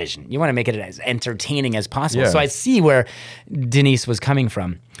television. You want to make it as entertaining as possible. Yeah. So I see where Denise was coming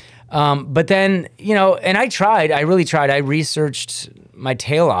from. But then, and I really tried. I researched my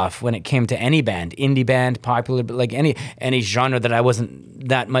tail off when it came to any band, indie band, popular, like any genre that I wasn't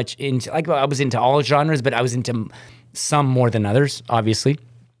that much into. Like, I was into all genres, but I was into some more than others, obviously.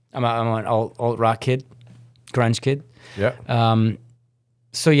 I'm an alt rock kid, grunge kid. Yeah.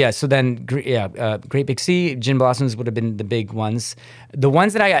 So then, Great Big Sea, Gin Blossoms would have been the big ones. The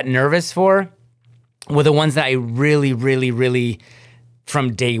ones that I got nervous for were the ones that I really, really, really,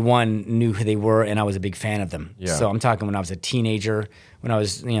 from day one, knew who they were, and I was a big fan of them. Yeah. So I'm talking when I was a teenager, when I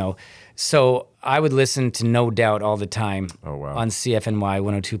was, so I would listen to No Doubt all the time. Oh, wow. On CFNY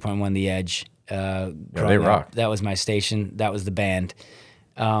 102.1 The Edge. They rock. That was my station. That was the band.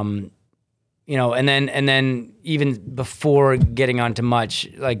 And then even before getting onto much,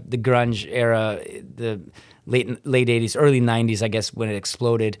 like the grunge era, the late 80s, early 90s, I guess, when it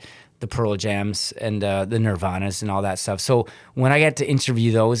exploded, the Pearl Jams and the Nirvanas and all that stuff. So when I got to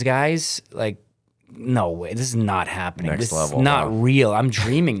interview those guys, like, no way, this is not happening. Next this level, is not wow. real. I'm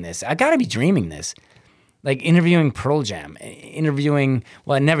dreaming this. I gotta be dreaming this. Like interviewing Pearl Jam,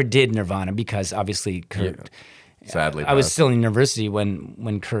 well, I never did Nirvana because obviously Kurt. Yeah. Sadly, I was still in university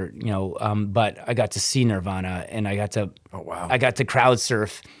when Kurt, but I got to see Nirvana and I got to crowd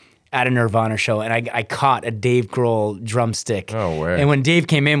surf at a Nirvana show, and I caught a Dave Grohl drumstick. Oh, way. And when Dave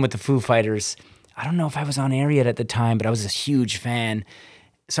came in with the Foo Fighters, I don't know if I was on air yet at the time, but I was a huge fan.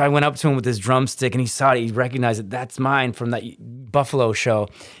 So I went up to him with this drumstick, and he saw it. He recognized it. That's mine from that Buffalo show,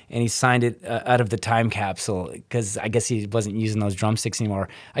 and he signed it out of the time capsule because I guess he wasn't using those drumsticks anymore.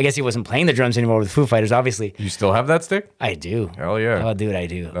 I guess he wasn't playing the drums anymore with the Foo Fighters, obviously. You still have that stick? I do. Hell yeah. Oh, dude, I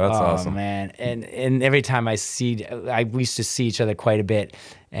do. That's awesome. Man. And every time we used to see each other quite a bit.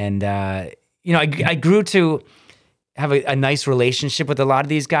 And, I grew to have a nice relationship with a lot of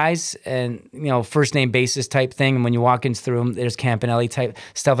these guys and, first name basis type thing. And when you walk into the room, there's Campanelli type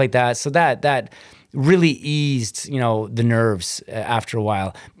stuff like that. So that really eased, the nerves after a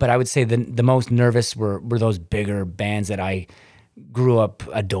while. But I would say the most nervous were those bigger bands that I grew up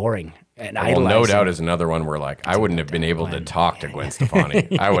adoring. And No Doubt is another one where like I wouldn't have been able to talk to Gwen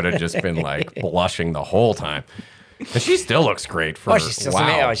Stefani. I would have just been like blushing the whole time. And she still looks great for she's still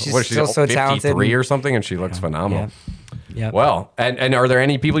she's still so talented. 53 or something, and she looks phenomenal. Yeah. Well, and are there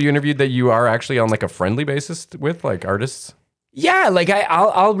any people you interviewed that you are actually on like a friendly basis with, like artists? Yeah, like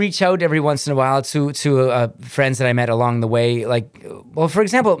I'll reach out every once in a while to friends that I met along the way. Like, well, for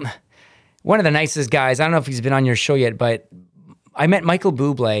example, one of the nicest guys. I don't know if he's been on your show yet, but I met Michael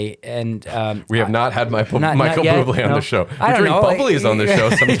Bublé, and we have not had Michael not yet, Bublé on the show. I don't know. Bubbly's on the show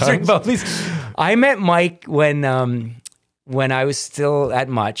sometimes. I met Mike when I was still at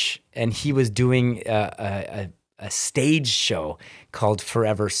Much, and he was doing a stage show called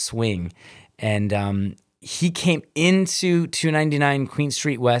Forever Swing, and he came into 299 Queen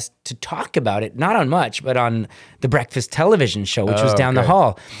Street West to talk about it, not on Much, but on the Breakfast Television show, which was down the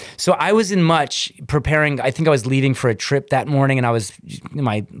hall. So I was in Much preparing. I think I was leaving for a trip that morning, and I was in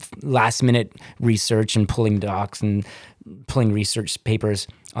my last minute research and pulling docs and pulling research papers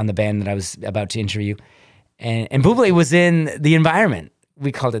on the band that I was about to interview. And Bublé was in The Environment.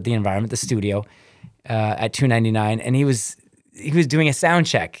 We called it The Environment, the studio, at 299, and he was doing a sound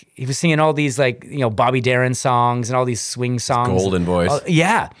check. He was singing all these Bobby Darin songs and all these swing songs. Golden voice.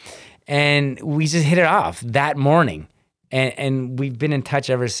 Yeah. And we just hit it off that morning. And we've been in touch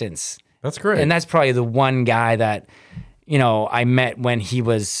ever since. That's great. And that's probably the one guy that, I met when he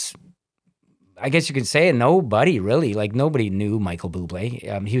was, I guess you could say, nobody really. Like nobody knew Michael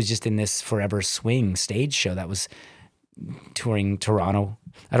Bublé. He was just in this Forever Swing stage show that was touring Toronto.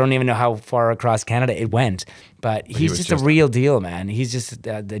 I don't even know how far across Canada it went, but he's just a real deal, man. He's just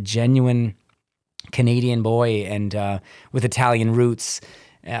the genuine Canadian boy, and with Italian roots.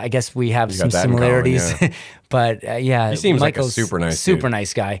 I guess we have some similarities, common, but he seems Michael's like a super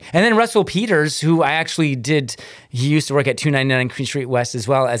nice guy. And then Russell Peters, who I actually he used to work at 299 Queen Street West as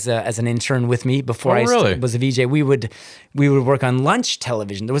well as an intern with me before I was a VJ. We would work on lunch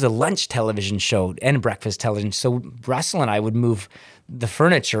television. There was a lunch television show and breakfast television. So Russell and I would move the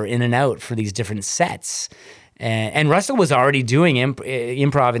furniture in and out for these different sets. And Russell was already doing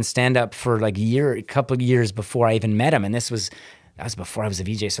improv and stand-up for like a couple of years before I even met him. And that was before I was a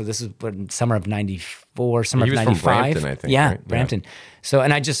VJ. So this is summer of 94, summer of 95. From Brampton, I think. Yeah, right? Brampton. So,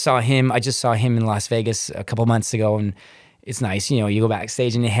 and I just saw him in Las Vegas a couple months ago, and it's nice. You know, you go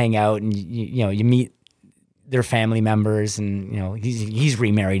backstage and you hang out, and you meet their family members, and he's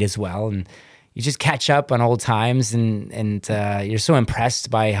remarried as well, and you just catch up on old times, and you're so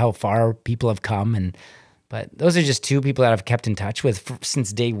impressed by how far people have come. But those are just two people that I've kept in touch with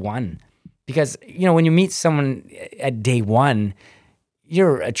since day one. Because, when you meet someone at day one,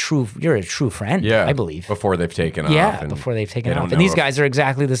 you're a true friend, I believe. Before they've taken off. Yeah, before they've taken off. And these guys are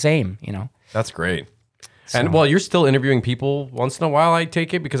exactly the same, That's great. So, and, you're still interviewing people once in a while, I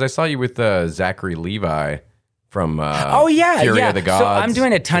take it? Because I saw you with Zachary Levi from Fury of the Gods. So I'm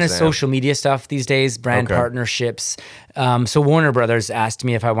doing a ton of social media stuff these days, brand partnerships. So Warner Brothers asked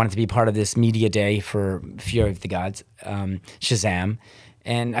me if I wanted to be part of this media day for Fury of the Gods, Shazam.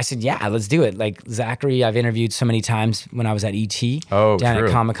 And I said, yeah, let's do it. Like Zachary, I've interviewed so many times when I was at ET, down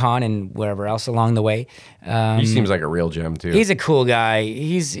at Comic-Con and wherever else along the way. He seems like a real gem too. He's a cool guy.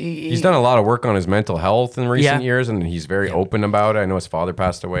 He's done a lot of work on his mental health in recent years, and he's very open about it. I know his father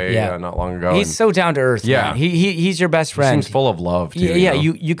passed away not long ago. He's so down to earth. Yeah, man. He's your best friend. He seems full of love too. Yeah,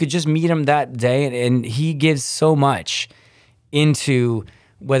 you could just meet him that day, and he gives so much into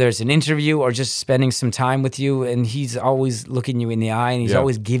whether it's an interview or just spending some time with you, and he's always looking you in the eye, and he's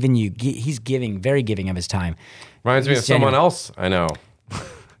always giving you, very giving of his time. Reminds me of someone else I know.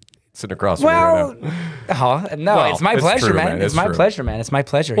 Sitting across from me right now. It's my pleasure, man. It's my pleasure, man. It's my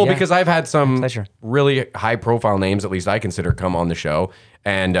pleasure. Well, because I've had some really high-profile names, at least I consider, come on the show,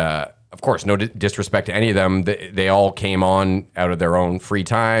 and of course, no disrespect to any of them. They all came on out of their own free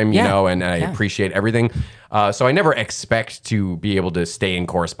time, and I appreciate everything. So I never expect to be able to stay in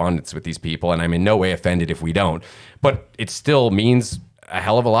correspondence with these people, and I'm in no way offended if we don't. But it still means a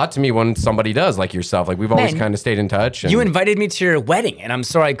hell of a lot to me when somebody does, like yourself. Like we've always kind of stayed in touch. And you invited me to your wedding, and I'm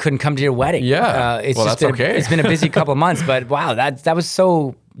sorry I couldn't come to your wedding. Yeah, that's okay. It's been a busy couple of months, but wow, that was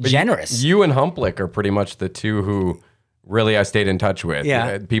so generous. You and Humplick are pretty much the two who really I stayed in touch with.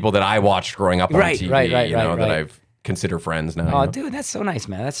 Yeah. People that I watched growing up on TV, that I've consider friends now. Oh, dude, that's so nice,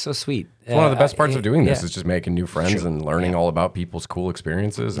 man. That's so sweet. It's one of the best parts of doing this is just making new friends and learning all about people's cool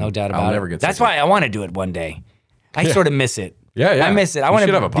experiences. No doubt about it. I'll never get That's why I want to do it one day. I sort of miss it. Yeah. I miss it. I want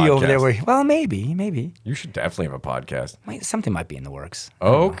to be over there maybe. You should definitely have a podcast. Something might be in the works.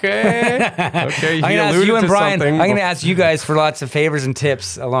 Okay. Okay. He alluded you and to Brian, something. I'm going to ask you guys for lots of favors and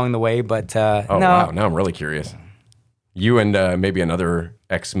tips along the way, but wow. Now I'm really curious. You and maybe another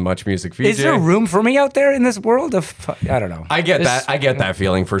ex-MuchMusic VJ. Is there room for me out there in this world of? I don't know. I get that. I get that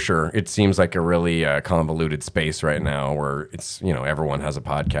feeling for sure. It seems like a really convoluted space right now, where it's everyone has a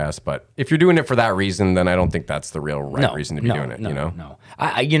podcast. But if you're doing it for that reason, then I don't think that's the real reason to be doing it. No.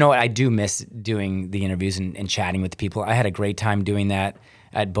 I do miss doing the interviews and chatting with people. I had a great time doing that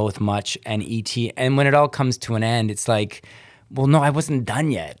at both Much and ET. And when it all comes to an end, it's like, well, no, I wasn't done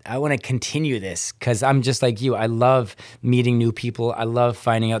yet. I want to continue this because I'm just like you. I love meeting new people. I love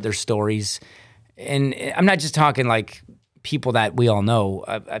finding out their stories. And I'm not just talking like people that we all know,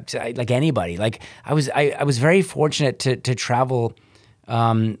 like anybody. Like I was very fortunate to travel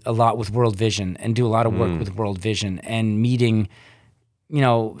a lot with World Vision and do a lot of work with World Vision and meeting,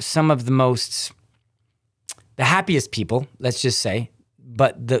 some of the happiest people, let's just say,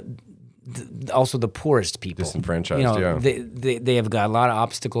 but also the poorest people, disenfranchised. They have got a lot of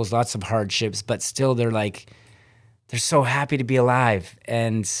obstacles, lots of hardships, but still they're so happy to be alive,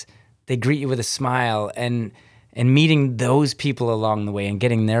 and they greet you with a smile. And meeting those people along the way and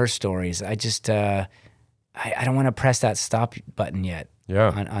getting their stories, I just I don't want to press that stop button yet.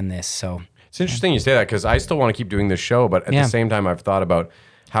 On this. So it's interesting you say that because I still want to keep doing this show, but at the same time, I've thought about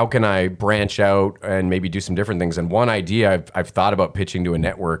how can I branch out and maybe do some different things. And one idea I've thought about pitching to a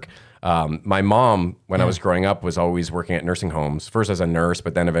network. My mom, when I was growing up, was always working at nursing homes, first as a nurse,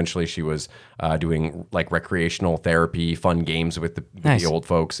 but then eventually she was doing like recreational therapy, fun games with the old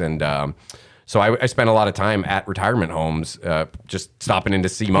folks. And So I spent a lot of time at retirement homes, just stopping in to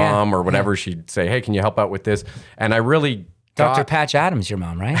see mom or whatever. She'd say, hey, can you help out with this? And I really Dr. Patch Adams, your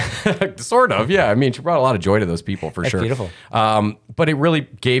mom, right? Sort of, yeah. I mean, she brought a lot of joy to those people for sure. Beautiful. But it really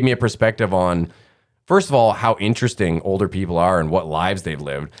gave me a perspective on, first of all, how interesting older people are and what lives they've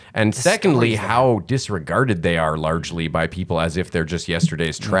lived. And secondly, how disregarded they are largely by people as if they're just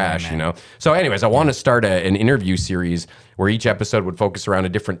yesterday's trash, you know? So anyways, I want to start an interview series where each episode would focus around a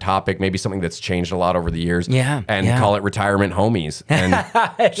different topic, maybe something that's changed a lot over the years. And call it Retirement Homies. And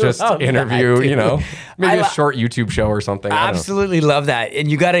just interview, you know, maybe a short YouTube show or something. Absolutely love that. And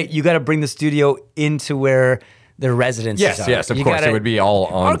you gotta bring the studio into where their residences are. Yes, of course. It would be all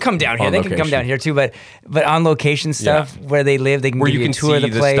on. Or come down here. They can come down here too, but on location stuff where they live, they can where give you can tour see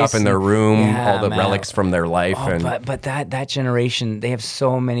of the place. Stuff in their room, all the relics from their life. But that generation, they have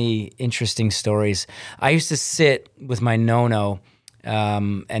so many interesting stories. I used to sit with my nono,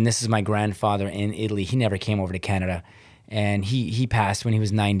 and this is my grandfather in Italy. He never came over to Canada, and he passed when he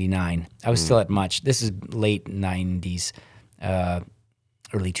was 99. I was still at Much. This is late 90s,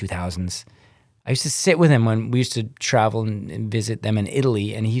 early 2000s. I used to sit with him when we used to travel and visit them in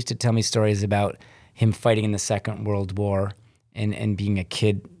Italy, and he used to tell me stories about him fighting in the Second World War and being a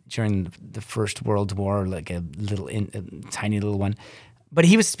kid during the First World War, like a tiny little one. But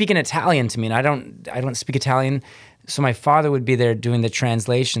he was speaking Italian to me, and I don't speak Italian, so my father would be there doing the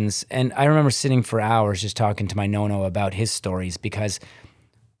translations, and I remember sitting for hours just talking to my nono about his stories, because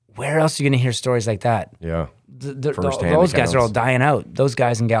where else are you going to hear stories like that? Yeah. Those guys are all dying out. Those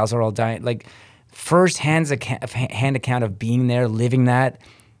guys and gals are all dying. Like, hand account of being there, living that.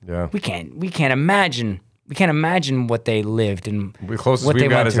 Yeah. We can't imagine. We can't imagine what they lived and the closest what we've they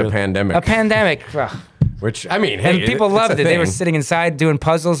got went is through. a pandemic. A pandemic. Which, I mean, hey, and people loved it. They were thing. sitting inside doing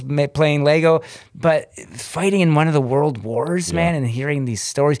puzzles, playing Lego, but fighting in one of the world wars, man, and hearing these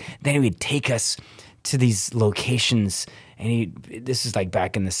stories. Then he would take us to these locations, and this is like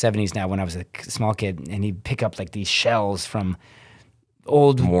back in the 70s now when I was a small kid, and he'd pick up like these shells from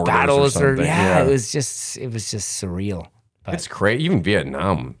old Mortars battles or something. it was just surreal. But it's crazy. Even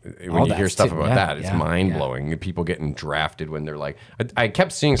Vietnam, when you hear stuff about that, it's mind-blowing. People getting drafted when they're like... I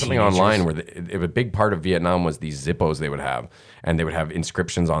kept seeing something online where a big part of Vietnam was these Zippos they would have, and they would have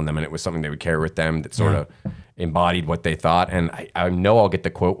inscriptions on them, and it was something they would carry with them that sort of embodied what they thought. And I know I'll get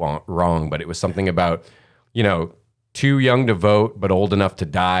the quote wrong, but it was something about, you know, too young to vote, but old enough to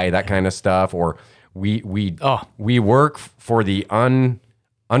die, that kind of stuff. Or we work for the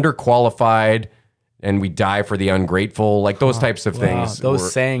underqualified, and we die for the ungrateful, like those types of things.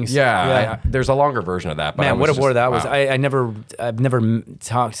 Those sayings. Yeah. There's a longer version of that. But man, what a war that was! I've never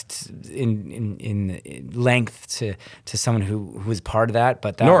talked in length to someone who was part of that.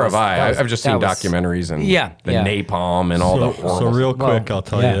 But nor have I. I've just seen documentaries and the napalm and all the horrible. So real quick, I'll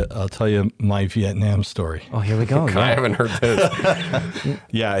tell you my Vietnam story. Oh, here we go. I haven't heard this.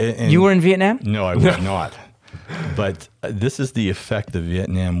 You were in Vietnam? No, I was not. But this is the effect the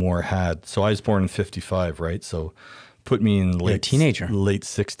Vietnam War had. So I was born in 55, right? So put me in late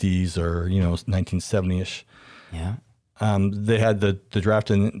 60s or, 1970-ish. Yeah. They had the draft,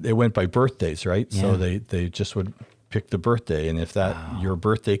 and it went by birthdays, right? Yeah. So they just would pick the birthday, and if your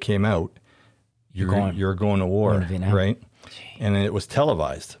birthday came out, you're going to war, right? And it was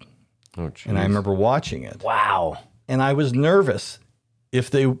televised. Oh, geez. And I remember watching it. Wow. And I was nervous if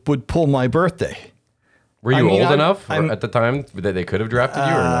they would pull my birthday. Were you old enough at the time that they could have drafted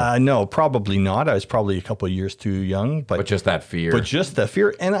you or no? No, probably not. I was probably a couple of years too young. But just that fear.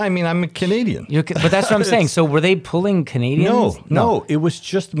 And I mean, I'm a Canadian. But that's what I'm saying. So were they pulling Canadians? No. It was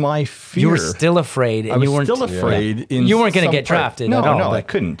just my fear. You were still afraid. And I was still afraid. You weren't going to get drafted at all. No, I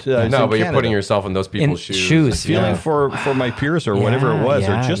couldn't. No, but you're putting yourself in those people's shoes. Feeling for my peers or whatever it was.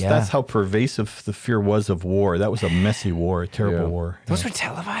 Or just that's how pervasive the fear was of war. That was a messy war, a terrible war. Those were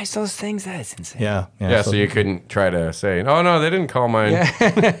televised, those things? That is insane. Yeah. So you couldn't try to say, oh, no, they didn't call mine.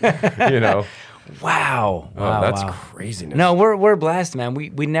 Wow. That's craziness. No, we're blessed, man.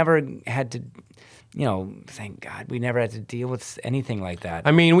 We never had to, thank God, we never had to deal with anything like that.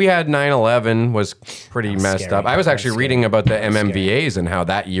 I mean, we had 9/11 was pretty messed up. I was actually reading about the MMVAs and how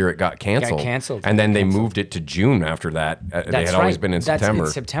that year it got canceled. And then they moved it to June after that. They had always been in September.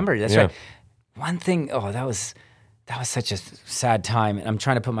 That's in September. That's right. One thing, that was such a sad time. And I'm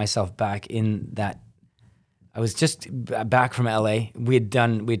trying to put myself back in that. I was just back from LA. We had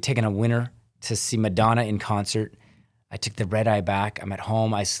taken a winter to see Madonna in concert. I took the red eye back. I'm at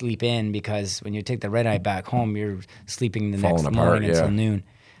home. I sleep in because when you take the red eye back home, you're sleeping the next morning until noon.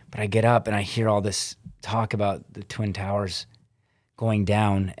 But I get up and I hear all this talk about the Twin Towers going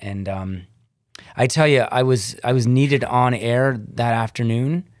down. And I tell you, I was needed on air that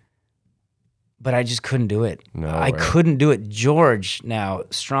afternoon but I just couldn't do it. No I way. couldn't do it. George, now,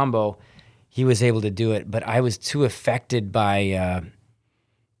 Strombo, he was able to do it, but I was too affected by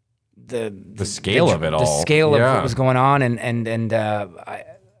the scale of it all. The scale of Yeah. what was going on, and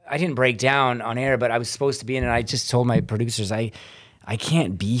I didn't break down on air, but I was supposed to be in it. I just told my producers, I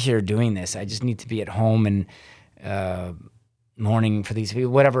can't be here doing this. I just need to be at home and mourning for these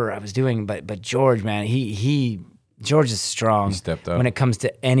people, whatever I was doing. But George, man, George is strong. He stepped up. When it comes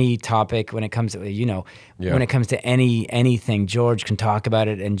to any topic, when it comes to, when it comes to anything, George can talk about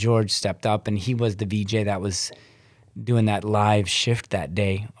it, and George stepped up, and he was the VJ that was doing that live shift that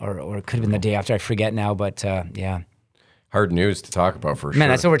day, or it could have been the day after, I forget now, but yeah. Hard news to talk about for sure. Man,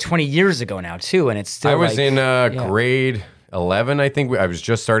 that's over 20 years ago now too, and it's still I was in grade 11, I think. I was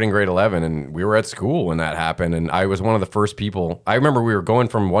just starting grade 11, and we were at school when that happened, and I was one of the first people. I remember we were going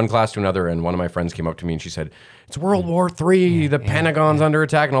from one class to another, and one of my friends came up to me, and she said, it's World War III, the Pentagon's under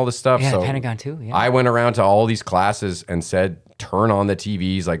attack, and all this stuff. Yeah, so the Pentagon too, yeah. I went around to all these classes and said, turn on the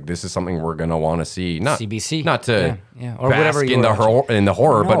TVs, like this is something we're going to want to see. Not CBC. Not to or whatever in the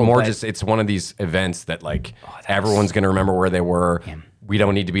horror, but more but just it's one of these events that like everyone's going to remember where they were. Yeah. We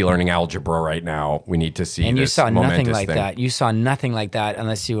don't need to be learning algebra right now. We need to see. And you this saw nothing momentous like thing. that. You saw nothing like that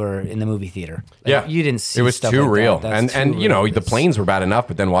unless you were in the movie theater. Like, Yeah, you didn't see. It was stuff too like real, that. That's and too you know real. the planes were bad enough,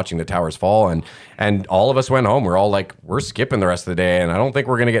 but then watching the towers fall, and all of us went home. We're all like, we're skipping the rest of the day, and I don't think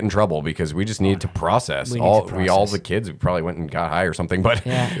we're gonna get in trouble because we just needed to process. All the kids, we probably went and got high or something, but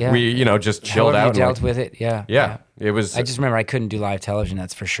we just chilled However out. you dealt with it. Yeah. It was. I just remember I couldn't do live television.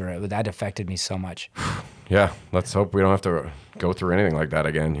 That's for sure. That affected me so much. Yeah, let's hope we don't have to go through anything like that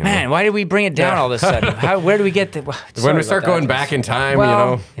again. You Man, know? why did we bring it down all of a sudden? Where do we get the? When we start going back in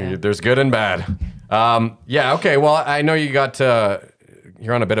time, there's good and bad. Okay. Well, I know you got.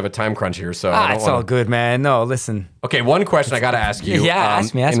 You're on a bit of a time crunch here, so I don't it's all good, man. No, listen. Okay, one question I got to ask you.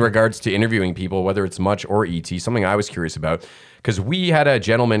 Ask me. In regards to interviewing people, whether it's Much or ET, something I was curious about, because we had a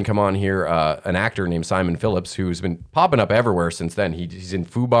gentleman come on here, an actor named Simon Phillips, who's been popping up everywhere since then. He's in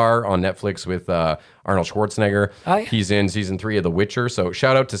Fubar on Netflix with Arnold Schwarzenegger. Oh, yeah. He's in season 3 of The Witcher. So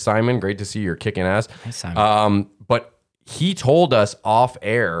shout out to Simon. Great to see you're kicking ass. Thanks, Simon. But he told us off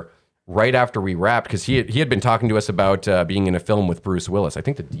air right after we wrapped, because he had been talking to us about being in a film with Bruce Willis. I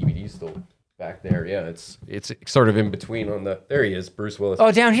think the DVD's still back there. Yeah, it's sort of in between on the. There he is, Bruce Willis.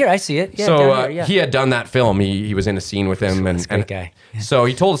 Oh, down here, I see it. Yeah, so down here, yeah. he had done that film. He was in a scene with him, and great guy. Yeah. So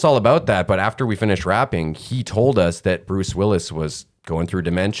he told us all about that. But after we finished wrapping, he told us that Bruce Willis was going through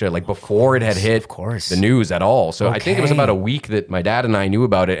dementia, like before it had hit the news at all. So I think it was about a week that my dad and I knew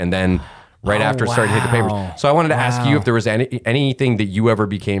about it, and then. Right after it started to hit the papers. So I wanted to ask you if there was anything that you ever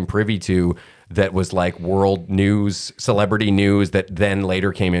became privy to that was like world news, celebrity news that then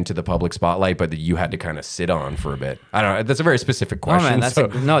later came into the public spotlight, but that you had to kind of sit on for a bit. I don't know. That's a very specific question. Oh,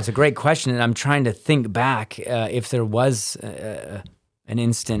 man, it's a great question. And I'm trying to think back if there was an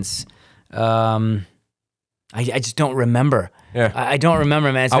instance. I just don't remember. Yeah. I don't remember,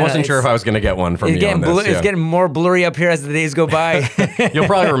 man. I wasn't sure if I was going to get one from you on this. It's getting more blurry up here as the days go by. You'll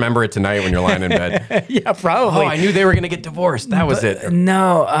probably remember it tonight when you're lying in bed. Yeah, probably. Oh, I knew they were going to get divorced. That was it.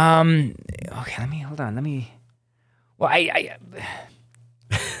 No. Okay, hold on. Well,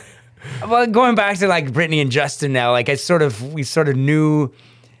 well, going back to like Brittany and Justin now, like we sort of knew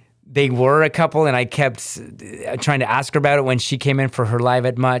they were a couple, and I kept trying to ask her about it when she came in for her Live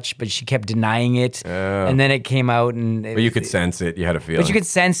at Much, but she kept denying it. And then it came out, but you could sense it. You had a feeling. But you could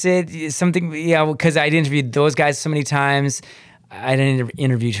sense it. Something, because I'd interviewed those guys so many times. I'd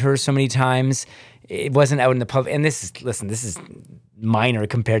interviewed her so many times. It wasn't out in the public. And this is minor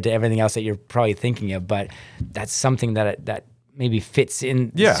compared to everything else that you're probably thinking of, but that's something that maybe fits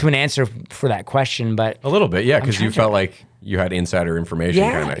in to an answer for that question. But a little bit, because you felt like you had insider information.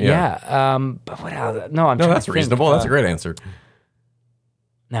 But what else? No, that's reasonable. That's a great answer.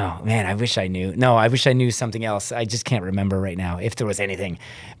 No, man, I wish I knew. No, I wish I knew something else. I just can't remember right now if there was anything.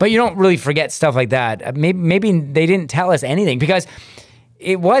 But you don't really forget stuff like that. Maybe they didn't tell us anything because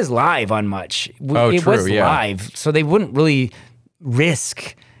it was live on Much. It was live, so they wouldn't really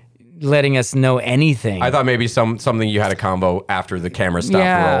risk letting us know anything. I thought maybe something you had a combo after the camera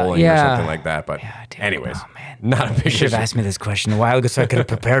stopped rolling or something like that. But anyways, not a big issue. You should have asked me this question a while ago so I could have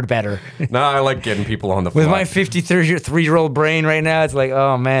prepared better. No, I like getting people on the fly. With my 53-year-old brain right now, it's like,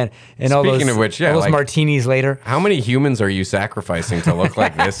 oh man. And Speaking of which, all those martinis later. How many humans are you sacrificing to look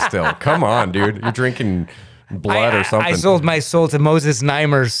like this still? Come on, dude. You're drinking blood or something. I sold my soul to Moses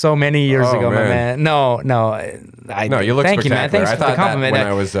Neimer so many years ago, my man. No, you look thank spectacular. you, man. Thanks I for thought the compliment. that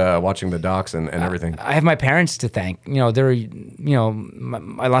when I was watching the docs and everything. I have my parents to thank. I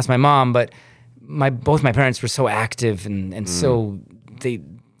lost my mom, but both my parents were so active and so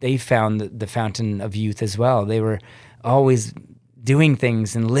they found the fountain of youth as well. They were always doing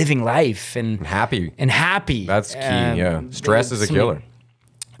things and living life and happy. That's key. Yeah, stress is a killer.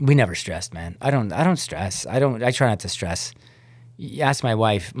 We never stressed, man. I don't stress. I try not to stress. You ask my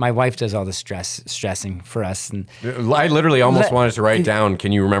wife. My wife does all the stressing for us. And I literally almost wanted to write down,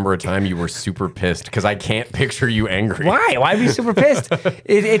 can you remember a time you were super pissed? Because I can't picture you angry. Why? Why be super pissed?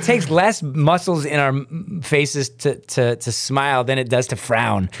 It takes less muscles in our faces to smile than it does to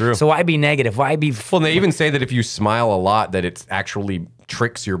frown. True. So why be negative? Why be... Well, they even say that if you smile a lot, that it actually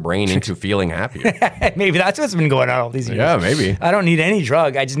tricks your brain into feeling happier. Maybe that's what's been going on all these years. Yeah, maybe. I don't need any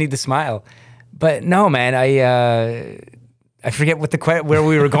drug. I just need the smile. But no, man, I forget where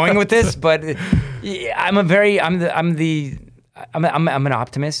we were going with this, but I'm an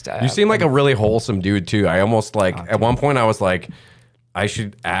optimist. You seem like a really wholesome dude too. I almost at one point I was like, I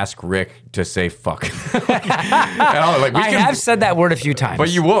should ask Rick to say fuck. I have said that word a few times.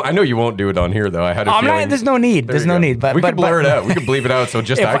 But you won't. I know you won't do it on here though. I had a feeling. There's no need. There's no need. But we could blur it out. We could bleep it out so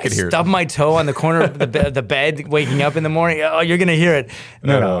just I could hear it. If I stub my toe on the corner of the bed waking up in the morning, you're going to hear it.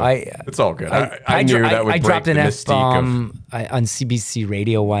 No. It's all good. I knew that would break dropped the an mystique on CBC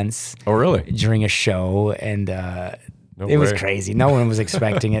radio once. Oh, really? During a show, and it was crazy. No one was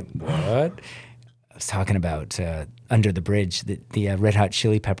expecting it. What? I was talking about Under the Bridge, the Red Hot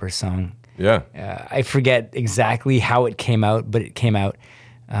Chili Peppers song. Yeah. I forget exactly how it came out, but it came out.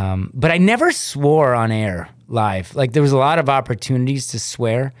 But I never swore on air live. Like, there was a lot of opportunities to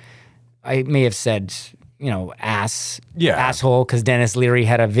swear. I may have said, asshole, because Dennis Leary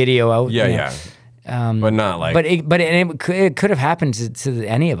had a video out. Yeah. But not like... But it could have happened to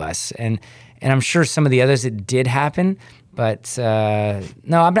any of us. And I'm sure some of the others it did happen. But no,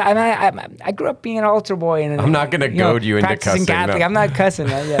 I grew up being an altar boy, and I'm not going to goad you into cussing. Catholic. No. I'm not cussing.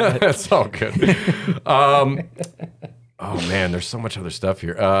 That's all good. Oh man, there's so much other stuff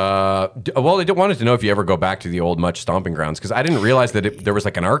here. Well, I wanted to know if you ever go back to the old Much stomping grounds, because I didn't realize that there was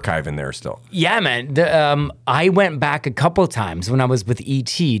like an archive in there still. Yeah, man. I went back a couple times when I was with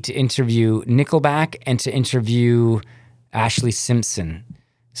E.T. to interview Nickelback and to interview Ashley Simpson.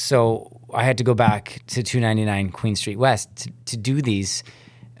 So I had to go back to 299 Queen Street West to do these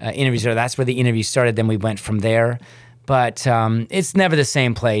interviews. Or that's where the interview started. Then we went from there. But it's never the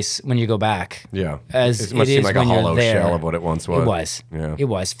same place when you go back. Yeah. As it must seem like a hollow there. shell of what it once was. It was. Yeah. It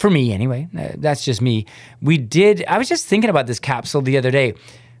was. For me, anyway. That's just me. I was just thinking about this capsule the other day.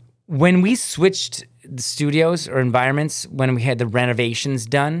 When we switched the studios or environments, when we had the renovations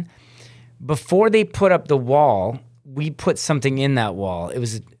done, before they put up the wall, we put something in that wall.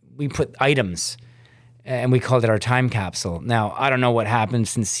 We put items, and we called it our time capsule. Now, I don't know what happened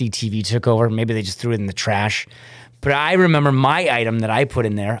since CTV took over. Maybe they just threw it in the trash. But I remember my item that I put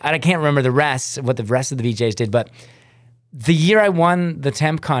in there. I can't remember what the rest of the VJs did, but the year I won the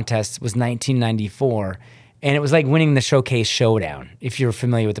temp contest was 1994, and it was like winning the Showcase Showdown, if you're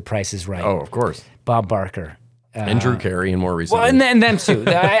familiar with The Price is Right. Oh, of course. Bob Barker. And Drew Carey, and more recently. Well, and them too.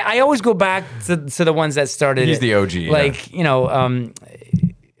 I always go back to the ones that started. He's the OG.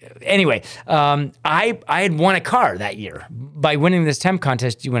 Anyway, I had won a car that year. By winning this temp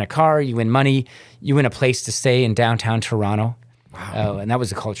contest, you win a car, you win money, you win a place to stay in downtown Toronto. Wow. And that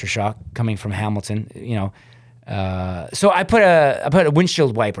was a culture shock coming from Hamilton, So I put a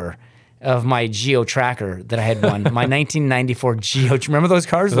windshield wiper of my Geo Tracker that I had won. My 1994 Geo. Remember those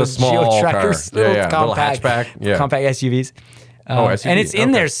cars? Those small Geo Trackers? Car. Yeah. Little hatchback. Compact SUVs. SUVs. And it's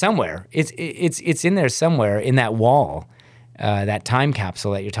in there somewhere. It's in there somewhere in that wall. That time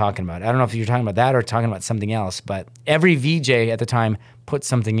capsule that you're talking about. I don't know if you're talking about that or talking about something else, but every VJ at the time put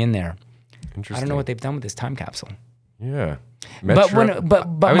something in there. Interesting. I don't know what they've done with this time capsule. Yeah. Metro. But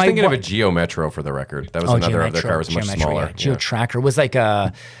I was thinking of a Geo Metro for the record. That was another of their cars, much smaller. Yeah. Geo Tracker was like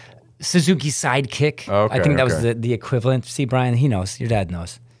a Suzuki Sidekick. Okay, I think that was the equivalent. See, Brian, he knows. Your dad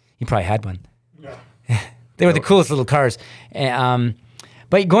knows. He probably had one. Yeah. They were the coolest little cars.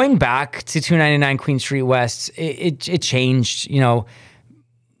 But going back to 299 Queen Street West, it changed,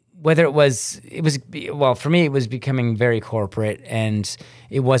 whether it was for me, it was becoming very corporate, and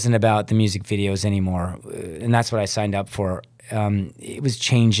it wasn't about the music videos anymore. And that's what I signed up for. It was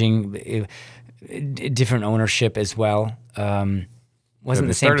changing, different ownership as well. Wasn't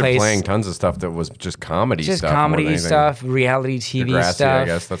the same place. They started playing tons of stuff that was just comedy stuff. Just comedy stuff, reality TV Degrassi, stuff. I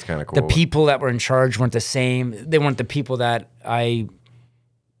guess that's kind of cool. The people that were in charge weren't the same. They weren't the people that I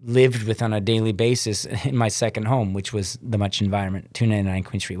lived with on a daily basis in my second home, which was the Much environment, 299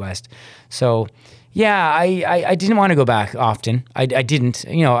 Queen Street West. So yeah, I didn't want to go back often. I didn't.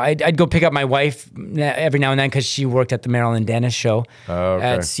 I'd go pick up my wife every now and then because she worked at the Marilyn Dennis show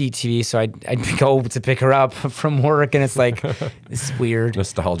at CTV. So I'd go to pick her up from work, and it's like it's weird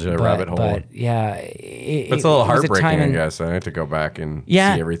nostalgia rabbit hole. But yeah, it's a little heartbreaking. I guess I had to go back and see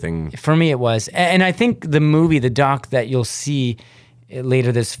everything. For me, it was, and I think the movie, the doc that you'll see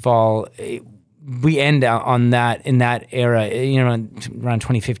later this fall. We end on that in that era, around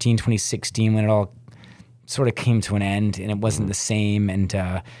 2015, 2016, when it all sort of came to an end, and it wasn't the same. And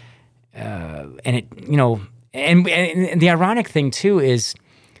it, and the ironic thing too is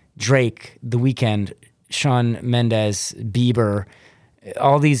Drake, The Weeknd, Sean Mendes, Bieber,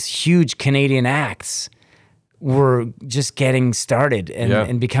 all these huge Canadian acts were just getting started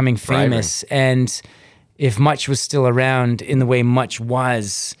and becoming famous. Thriving. And if Much was still around in the way Much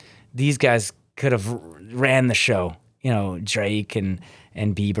was, these guys could have ran the show, Drake and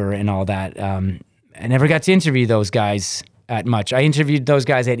Bieber and all that. I never got to interview those guys at Much. I interviewed those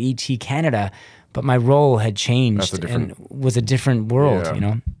guys at ET Canada, but my role had changed and was a different world,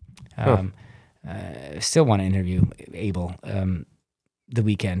 Still want to interview Abel, The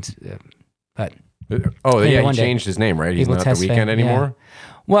Weeknd, but... he changed his name, right? He's Abel not Tesfaye, The Weeknd anymore? Yeah.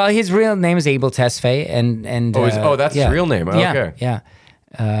 Well, his real name is Abel Tesfaye, and that's his real name. Okay. Yeah.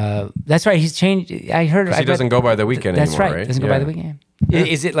 That's right. He's changed. I heard. He doesn't go by The Weeknd anymore. That's right. Right? Doesn't go by The Weeknd.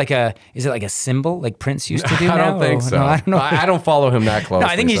 Is it like a symbol like Prince used to do? I don't think so. No, I don't know. I don't follow him that closely.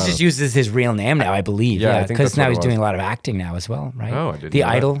 No, I think he just uses his real name now. I believe. Yeah, because now he's doing a lot of acting now as well, right? Oh, I didn't. The know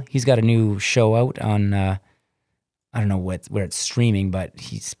Idol. that. He's got a new show out on. I don't know where it's streaming, but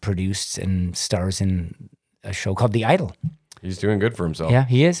he's produced and stars in a show called The Idol. He's doing good for himself. Yeah,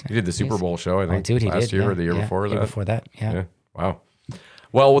 he is. He did the Super Bowl show, I think, last year or the year before that. Before that, yeah. Wow.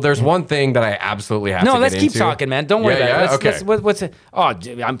 Well, there's one thing that I absolutely have to get into. No, let's keep talking, man. Don't worry about it. Okay. What's it? Oh,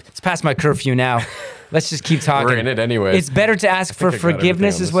 it's past my curfew now. Let's just keep talking. We're in it anyway. It's better to ask for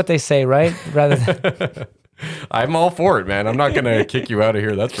forgiveness is what they say, right? Rather than... I'm all for it, man. I'm not going to kick you out of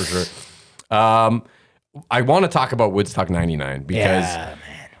here, that's for sure. I want to talk about Woodstock 99 because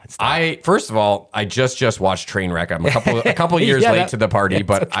first of all, I just watched Trainwreck. I'm a couple years late to the party,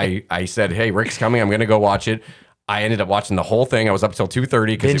 but okay. I said, hey, Rick's coming. I'm going to go watch it. I ended up watching the whole thing. I was up till 2:30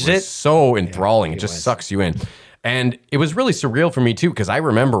 because it was so enthralling. It just sucks you in. And it was really surreal for me too, because I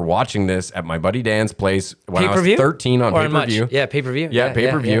remember watching this at my buddy Dan's place when I was 13 on pay-per-view. Yeah, pay-per-view. Yeah,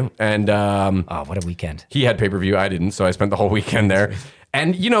 pay-per-view. Yeah. And what a weekend. He had pay-per-view. I didn't, so I spent the whole weekend there.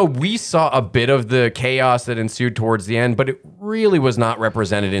 And, we saw a bit of the chaos that ensued towards the end, but it really was not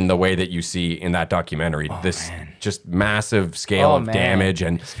represented in the way that you see in that documentary. Just massive scale of damage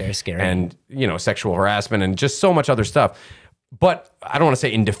and it's very scary. And, sexual harassment and just so much other stuff. But I don't want to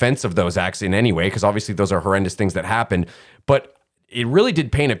say in defense of those acts in any way, because obviously those are horrendous things that happened. But it really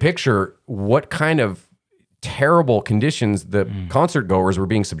did paint a picture what kind of terrible conditions the concert goers were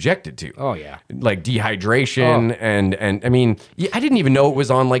being subjected to. Oh yeah, like dehydration and I mean, I didn't even know it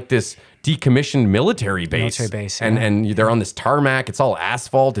was on like this decommissioned military base. And they're on this tarmac. It's all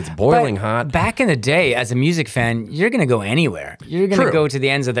asphalt. It's boiling hot. Back in the day, as a music fan, you're gonna go anywhere. You're gonna go to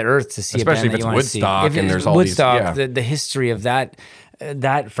the ends of the earth to see especially a band if it's Woodstock and there's all Woodstock, these the history of that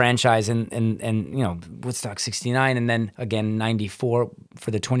franchise and Woodstock 69 and then again 94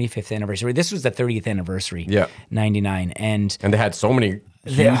 for the 25th anniversary. This was the 30th anniversary. 99 and they had so many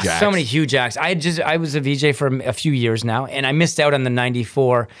huge acts. So many huge acts. I was a VJ for a few years now, and I missed out on the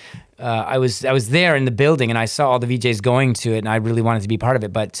 94. I was there in the building, and I saw all the VJs going to it, and I really wanted to be part of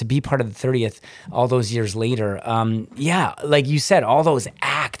it. But to be part of the 30th all those years later, like you said, all those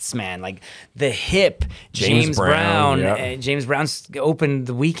acts, man, like the Hip, James Brown. James Brown opened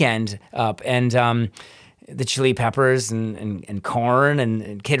the weekend up, and the Chili Peppers and Korn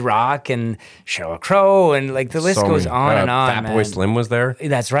and Kid Rock and Sheryl Crow, and like the list goes on and on. Fatboy Slim was there.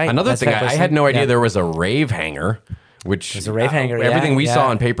 That's right. Another thing, I had no idea there was a rave hangar. Which was a rave hangar. Everything we saw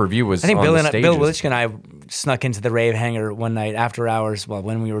on pay-per-view was. I think on Bill the Willich and I snuck into the rave hangar one night after hours. Well,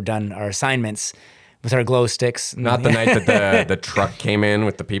 when we were done our assignments with our glow sticks. Not the night that the truck came in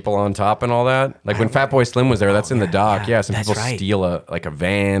with the people on top and all that. Like when Fatboy Slim was there, that's in the doc. Yeah, some people steal a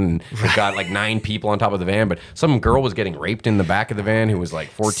van. And they've got like 9 people on top of the van, but some girl was getting raped in the back of the van who was like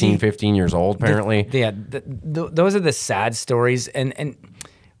 14, 15 years old apparently. Those are the sad stories and.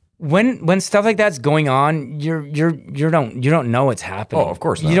 When stuff like that's going on, you don't know it's happening. Oh, of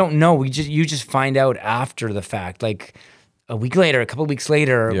course not. You don't know. You just find out after the fact, like a week later, a couple of weeks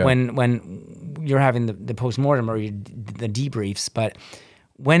later, when you're having the postmortem or the debriefs. But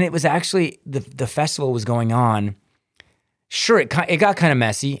when it was actually the festival was going on, sure, it got kind of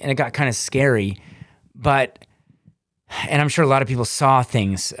messy and it got kind of scary, and I'm sure a lot of people saw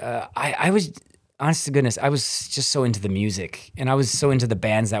things. I was, honest to goodness, I was just so into the music, and I was so into the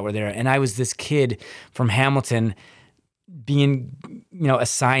bands that were there, and I was this kid from Hamilton being,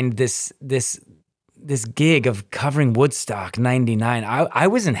 assigned this gig of covering Woodstock 99. I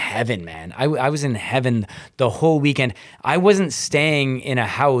was in heaven, man. I was in heaven the whole weekend. I wasn't staying in a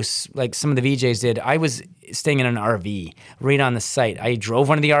house like some of the VJs did. I was staying in an RV right on the site. I drove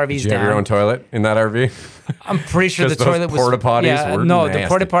one of the RVs Did you down. have your own toilet in that RV? I'm pretty sure the Those toilet was... porta potties were no, nasty. the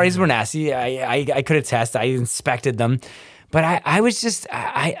porta potties were nasty. I could attest. I inspected them. But I was just...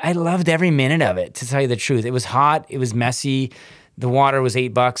 I loved every minute of it, to tell you the truth. It was hot. It was messy. The water was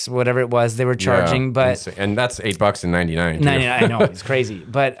 $8, whatever it was they were charging, but... And that's $8 in 99. too. 99, I know, it's crazy.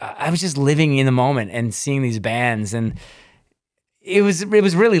 But I was just living in the moment and seeing these bands, and it was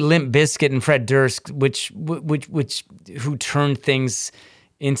really Limp Bizkit and Fred Durst, which who turned things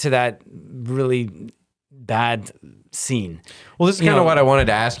into that really bad scene. Well, this is kind of what I wanted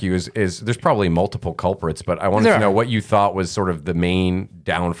to ask you is there's probably multiple culprits, but I wanted to know what you thought was sort of the main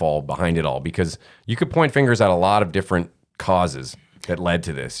downfall behind it all, because you could point fingers at a lot of different causes that led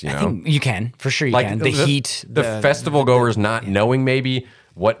to this, I think you can, for sure you can. The heat. The festival goers not knowing maybe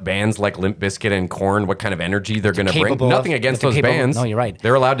what bands like Limp Bizkit and Korn, what kind of energy they're going to bring. Nothing against those bands. No, you're right.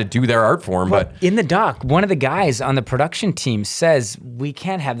 They're allowed to do their art form, but... In the doc, one of the guys on the production team says, we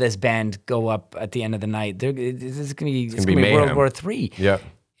can't have this band go up at the end of the night. This is going to be World War III. Yeah.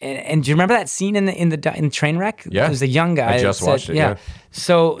 And do you remember that scene in the Trainwreck? Yeah. There's a young guy. I just watched it, yeah.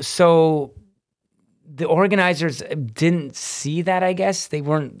 So the organizers didn't see that, I guess. They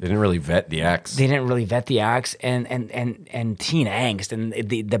didn't really vet the acts. They didn't really vet the acts and teen angst and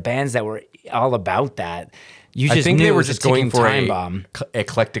the bands that were all about that. I think they were just going for an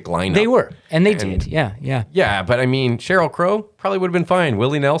eclectic lineup. They were, and they did. Yeah. Yeah, but I mean, Sheryl Crow probably would have been fine.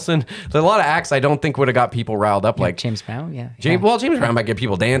 Willie Nelson. There's a lot of acts I don't think would have got people riled up like James Brown. Well, James Brown might get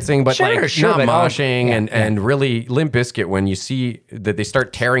people dancing, but not moshing and really Limp Bizkit, when you see that they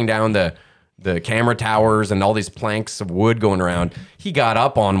start tearing down the camera towers and all these planks of wood going around. He got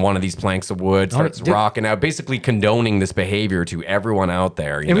up on one of these planks of wood, starts rocking out, basically condoning this behavior to everyone out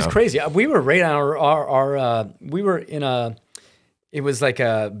there. It was crazy. We were right on our we were in a, it was like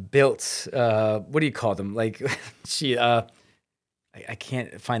a built, what do you call them? Like, I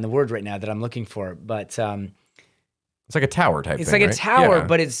can't find the word right now that I'm looking for, but... it's like a tower type thing, It's like a tower,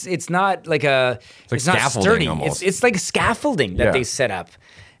 but it's not like a... It's not scaffolding sturdy. almost. It's like scaffolding that they set up.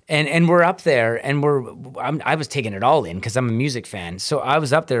 And we're up there, and I was taking it all in because I'm a music fan. So I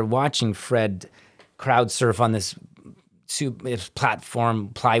was up there watching Fred crowd surf on this platform,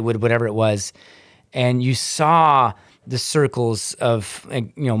 plywood, whatever it was, and you saw the circles of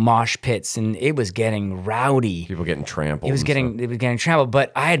mosh pits, and it was getting rowdy. People getting trampled. It was getting trampled.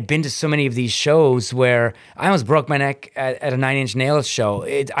 But I had been to so many of these shows where I almost broke my neck at a Nine Inch Nails show.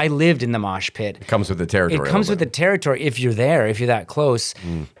 I lived in the mosh pit. It comes with the territory. It comes with the territory if you're there, if you're that close.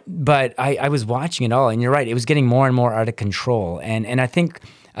 But I was watching it all, and you're right. It was getting more and more out of control. And I think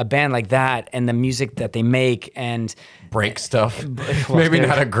a band like that and the music that they make and break stuff, maybe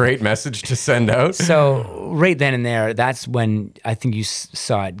not a great message to send out. So right then and there, that's when I think you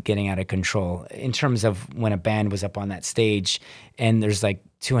saw it getting out of control in terms of when a band was up on that stage and there's like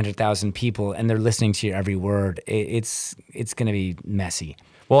 200,000 people and they're listening to your every word. It's going to be messy.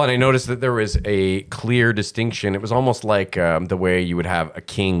 Well, and I noticed that there was a clear distinction. It was almost like the way you would have a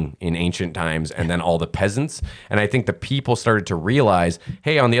king in ancient times and then all the peasants. And I think the people started to realize,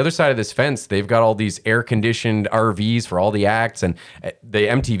 hey, on the other side of this fence, they've got all these air-conditioned RVs for all the acts. And the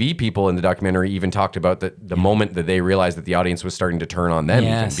MTV people in the documentary even talked about the moment that they realized that the audience was starting to turn on them,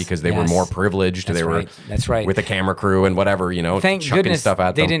 even because they were more privileged. That's right. With a camera crew and whatever, Thank chucking goodness stuff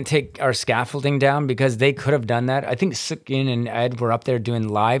at them. They didn't take our scaffolding down because they could have done that. I think Sookin and Ed were up there doing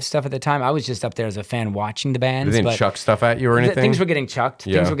live stuff at the time. I was just up there as a fan watching the bands. They didn't chuck stuff at you or anything? Things were getting chucked.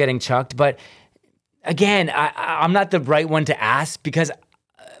 Yeah. Things were getting chucked. But again, I'm not the right one to ask because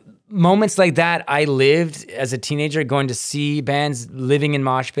moments like that, I lived as a teenager going to see bands, living in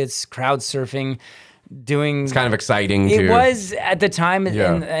mosh pits, crowd surfing, doing... It's kind of exciting too. It was at the time,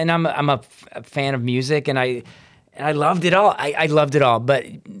 and I'm a fan of music, and I loved it all. I loved it all. But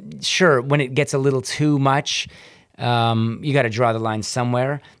sure, when it gets a little too much... you got to draw the line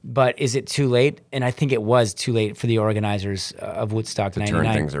somewhere, but is it too late? And I think it was too late for the organizers of Woodstock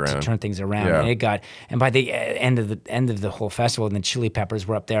 '99 to turn things around. Yeah. And by the end of the whole festival, and the Chili Peppers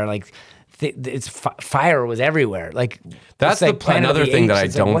were up there like fire was everywhere. Like that's like another thing that I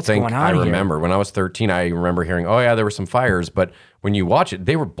don't think I here? remember. When I was 13, I remember hearing, oh yeah, there were some fires, but when you watch it,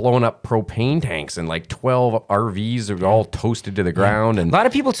 they were blowing up propane tanks and like 12 RVs were all toasted to the ground. And a lot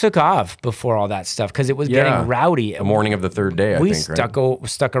of people took off before all that stuff because it was getting rowdy. The morning of the third day, we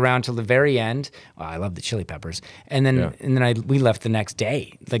stuck around till the very end. Oh, I love the Chili Peppers, and then we left the next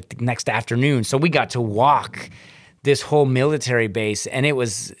day, like the next afternoon. So we got to walk this whole military base, and it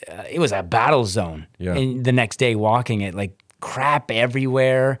was a battle zone. Yeah. And the next day, walking it, like crap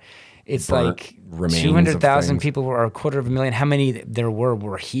everywhere. It's like 200,000 people, or 250,000. How many there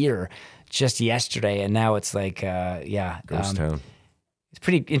were here just yesterday, and now it's like, ghost town. It's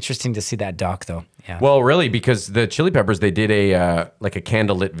pretty interesting to see that doc, though. Yeah. Well, really, because the Chili Peppers, they did a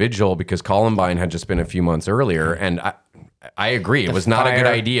candlelit vigil because Columbine had just been a few months earlier, and I agree. It was not a good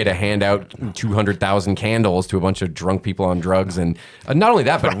idea to hand out 200,000 candles to a bunch of drunk people on drugs, and not only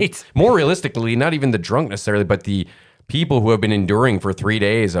that, but more realistically, not even the drunk necessarily, but the people who have been enduring for 3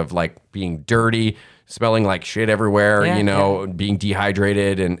 days of like being dirty, smelling like shit everywhere, being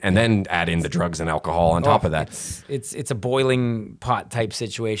dehydrated, and then add in the drugs and alcohol on top of that. It's a boiling pot type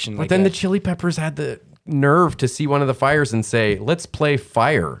situation. But then the Chili Peppers had the nerve to see one of the fires and say, let's play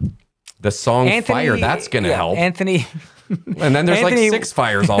Fire. The song Fire, that's going to help. Anthony... And then there's like 6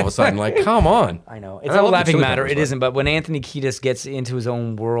 fires all of a sudden. Like, come on. I know. It's a laughing matter. It isn't. But when Anthony Kiedis gets into his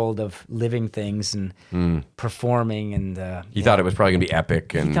own world of living things and performing, and he thought it was probably going to be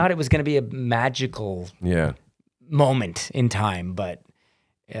epic. And he thought it was going to be a magical moment in time, but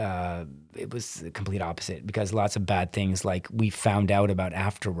it was the complete opposite because lots of bad things like we found out about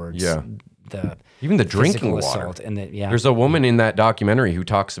afterwards. Yeah. Even the drinking water. There's a woman in that documentary who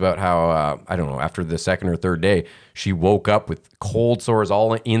talks about how, I don't know, after the second or third day, she woke up with cold sores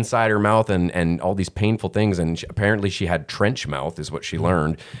all inside her mouth and all these painful things. And apparently she had trench mouth is what she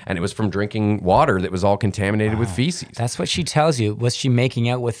learned. And it was from drinking water that was all contaminated with feces. That's what she tells you. Was she making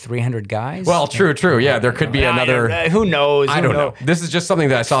out with 300 guys? Well, true. Yeah, there could be another. Who knows? I don't know. This is just something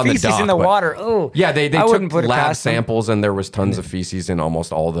that I saw in the doc. Feces in the water. Oh, yeah, they took lab samples and there was tons of feces in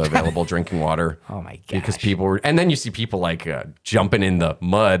almost all the available drinking water. Oh my gosh. Because people were, and then you see people like jumping in the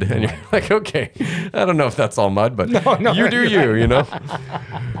mud, and you're like, okay, I don't know if that's all mud, but you do you, you know?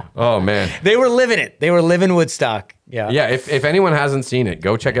 Oh man, they were living it. They were living Woodstock. Yeah. Yeah. If anyone hasn't seen it,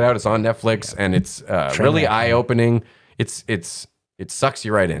 go check it out. It's on Netflix, and it's really eye opening. It sucks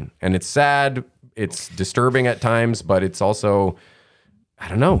you right in, and it's sad. It's disturbing at times, but it's also, I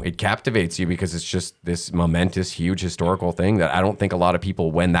don't know, it captivates you because it's just this momentous, huge historical thing that I don't think a lot of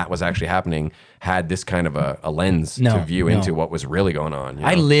people, when that was actually happening, had this kind of a lens to view into what was really going on. You know?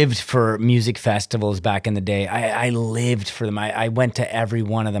 I lived for music festivals back in the day. I lived for them. I went to every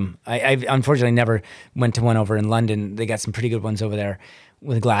one of them. I unfortunately never went to one over in London. They got some pretty good ones over there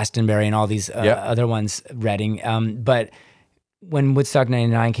with Glastonbury and all these other ones, Reading. But when Woodstock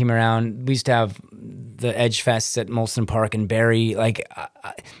 99 came around, we used to have the Edge Fests at Molson Park and Barrie. Like,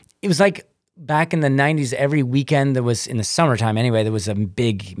 it was like back in the 90s, every weekend there was, in the summertime anyway, there was a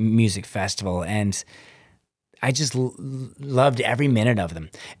big music festival. And I just loved every minute of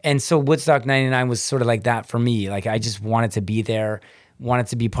them. And so Woodstock 99 was sort of like that for me. Like, I just wanted to be there, wanted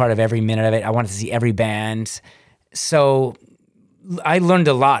to be part of every minute of it. I wanted to see every band. So I learned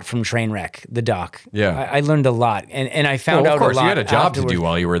a lot from Trainwreck, the doc. Yeah. I learned a lot. And I found out a lot. Of course, you had a job to do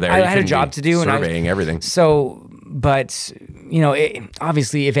while you were there. I had a job to do. Surveying everything. So, but, you know,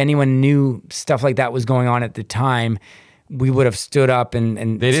 obviously, if anyone knew stuff like that was going on at the time, we would have stood up and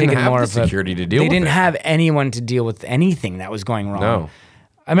they didn't have the security to deal with it. They didn't have anyone to deal with anything that was going wrong. No.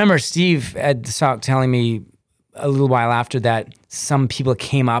 I remember Steve at the Sock telling me a little while after that some people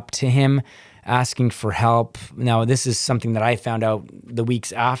came up to him asking for help. Now, this is something that I found out the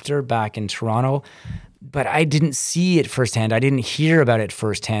weeks after back in Toronto, but I didn't see it firsthand. I didn't hear about it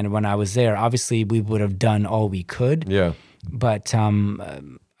firsthand when I was there. Obviously, we would have done all we could. Yeah. But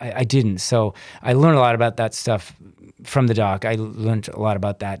I didn't. So I learned a lot about that stuff from the doc. I learned a lot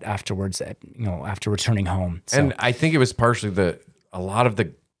about that afterwards, you know, after returning home. So. And I think it was partially a lot of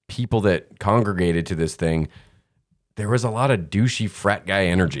the people that congregated to this thing, there was a lot of douchey frat guy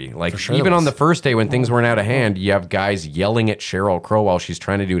energy. Like, sure, even on the first day when things weren't out of hand, you have guys yelling at Sheryl Crow while she's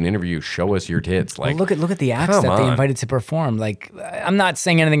trying to do an interview, show us your tits. Like, well, look at the acts that they invited to perform. Like, I'm not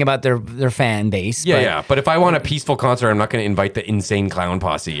saying anything about their fan base. Yeah. But if I want a peaceful concert, I'm not going to invite the Insane Clown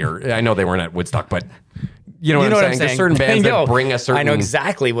Posse. Or I know they weren't at Woodstock, but you know what I'm saying? There's certain bands that bring a certain I know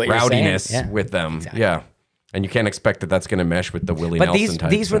exactly what rowdiness you're saying. with them. Exactly. Yeah. And you can't expect that that's going to mesh with the Willie Nelson type. But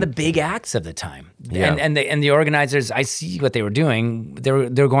these were the big acts of the time. Yeah. And the organizers, I see what they were doing. They were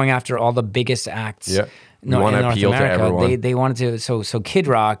going after all the biggest acts We want to appeal to everyone. They wanted to. So Kid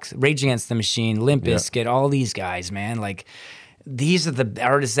Rock, Rage Against the Machine, Limp Bizkit, all these guys, man. Like these are the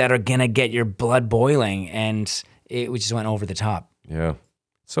artists that are gonna get your blood boiling, and we just went over the top. Yeah,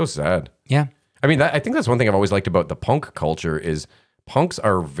 so sad. Yeah, I mean, I think that's one thing I've always liked about the punk culture is punks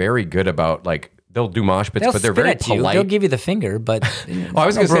are very good about like. They'll do mosh pits, but they're very polite. They'll give you the finger, but I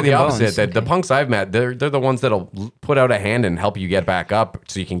was going to say the opposite. That the punks I've met, they're the ones that'll put out a hand and help you get back up,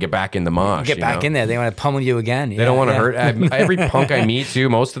 so you can get back in the mosh. Get back in there. They want to pummel you again. They don't want to hurt. Every punk I meet, too,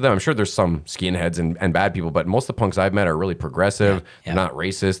 most of them. I'm sure there's some skinheads and bad people, but most of the punks I've met are really progressive. They're not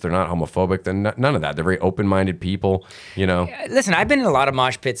racist. They're not homophobic. They're none of that. They're very open-minded people. Listen, I've been in a lot of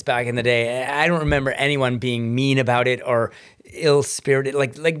mosh pits back in the day. I don't remember anyone being mean about it or ill-spirited.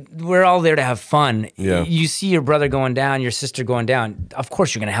 Like we're all there to have fun. Yeah. You see your brother going down, your sister going down, of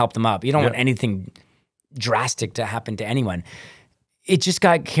course you're going to help them up. You don't want anything drastic to happen to anyone. It just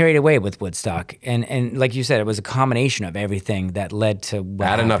got carried away with Woodstock, and like you said, it was a combination of everything that led to what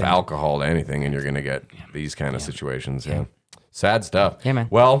Add enough happened. alcohol to anything and you're going to get these kind of situations. Sad stuff. Yeah, man.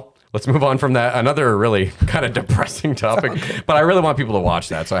 Well, let's move on from that. Another really kind of depressing topic, but I really want people to watch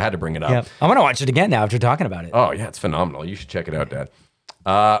that, so I had to bring it up. Yep. I'm going to watch it again now after talking about it. Oh, yeah, it's phenomenal. You should check it out, Dad.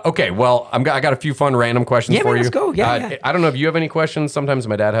 Okay, well, I got a few fun random questions for you. Let's go. Yeah. I don't know if you have any questions. Sometimes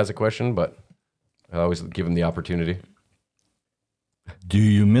my dad has a question, but I always give him the opportunity. Do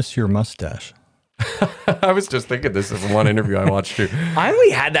you miss your mustache? I was just thinking this is one interview I watched too. I only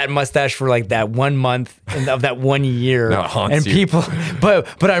had that mustache for like that 1 month of that 1 year. No, it haunts and you. people, but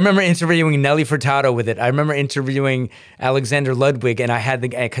I remember interviewing Nelly Furtado with it. I remember interviewing Alexander Ludwig, and I had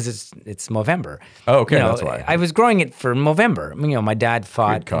because it's Movember. Oh, okay, that's why. I was growing it for Movember. My dad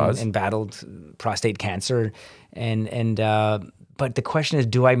fought and battled prostate cancer, but the question is,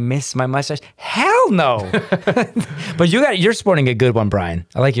 do I miss my mustache? Hell no. But you're sporting a good one, Brian.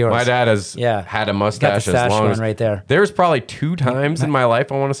 I like yours. My dad has had a mustache got the as long as right there. There's probably 2 times in my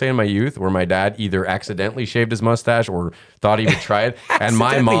life, I want to say in my youth, where my dad either accidentally shaved his mustache or thought he would try it. And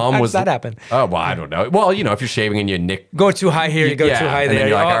my mom was. How does that happen? Oh, well, I don't know. Well, if you're shaving and you nick. Go too high here, you go too high and there. then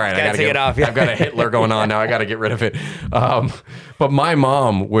you're like, all right, I gotta take it off. I've got a Hitler going on now. I got to get rid of it. But my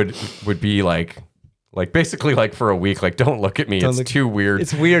mom would be like basically like for a week, like, don't look at me. It's too weird.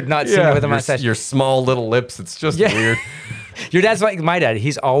 It's weird not seeing it with a mustache. Your small little lips. It's just weird. Your dad's like my dad.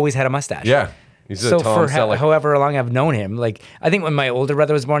 He's always had a mustache. Yeah. He's so a Tom for Selleck. however long I've known him, like I think when my older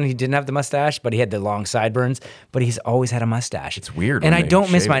brother was born, he didn't have the mustache, but he had the long sideburns. But he's always had a mustache. It's weird. And I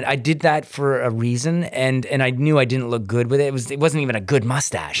don't miss mine. I did that for a reason, and I knew I didn't look good with it. It wasn't even a good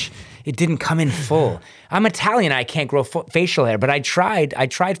mustache. It didn't come in full. I'm Italian. I can't grow facial hair, but I tried. I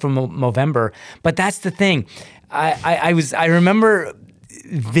tried for Movember. But that's the thing. I remember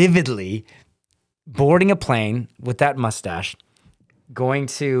vividly boarding a plane with that mustache, going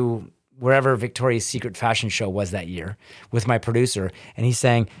to wherever Victoria's Secret fashion show was that year with my producer, and he's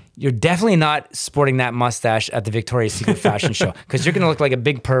saying, you're definitely not sporting that mustache at the Victoria's Secret fashion show because you're going to look like a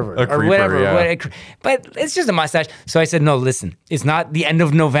big pervert or creeper, whatever. Yeah. But it's just a mustache. So I said, no, listen, it's not the end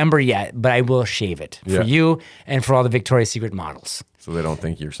of November yet, but I will shave it for you and for all the Victoria's Secret models. So they don't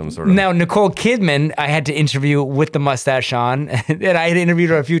think you're some sort of... Now, Nicole Kidman, I had to interview with the mustache on, and I had interviewed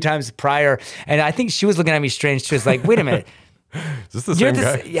her a few times prior, and I think she was looking at me strange. She was like, wait a minute. Is this the same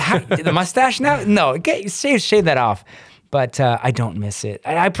guy? The mustache now? No, shave that off. But I don't miss it.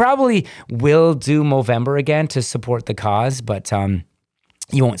 I probably will do Movember again to support the cause, but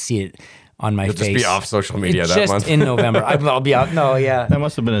you won't see it on my You'll face. Just be off social media that month. Just in November. I'll be out. No, yeah. That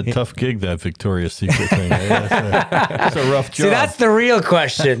must have been a tough gig, that Victoria's Secret thing. That's a rough job. See, that's the real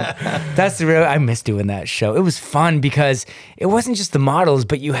question. I miss doing that show. It was fun because it wasn't just the models,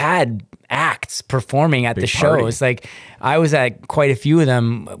 but you had acts performing at the shows. Like I was at quite a few of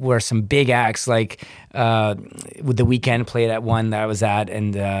them where some big acts like with The Weeknd played at one that I was at,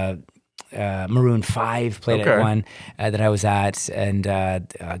 and Maroon 5 played at one that I was at, and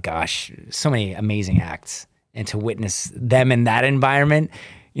gosh, so many amazing acts. And to witness them in that environment,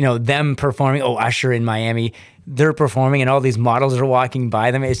 them performing, Usher in Miami, they're performing and all these models are walking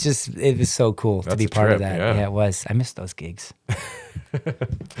by them. It was so cool to be part of that. Yeah, it was. I missed those gigs.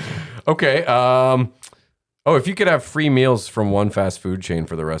 Okay. If you could have free meals from one fast food chain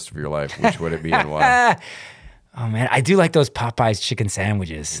for the rest of your life, which would it be and why? Oh, man, I do like those Popeyes chicken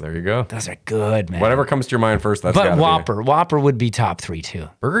sandwiches. There you go. Those are good, man. Whatever comes to your mind first, that's But Whopper would be top 3 too.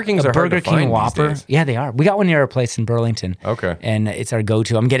 Burger Kings are hard to find Whopper. these days. Yeah, they are. We got one near our place in Burlington. Okay. And it's our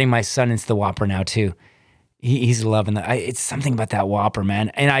go-to. I'm getting my son into the Whopper now too. He's loving that. It's something about that Whopper, man.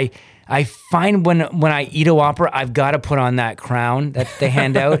 And I find when I eat a Whopper, I've got to put on that crown that they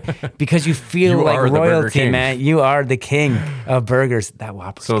hand out because you feel You like are the Burger royalty, King. man. You are the king of burgers. That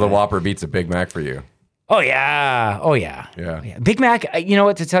Whopper. So the Whopper beats a Big Mac for you. Oh yeah. Oh yeah. Yeah. Big Mac. You know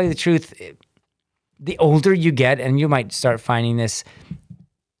what? To tell you the truth, the older you get, and you might start finding this,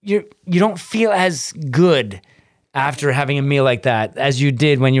 you don't feel as good after having a meal like that as you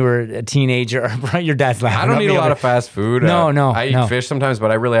did when you were a teenager. Or your dad's laughing. I don't eat a lot of fast food. No. I eat fish sometimes, but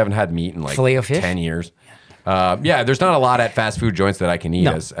I really haven't had meat in like Filet of fish? 10 years. There's not a lot at fast food joints that I can eat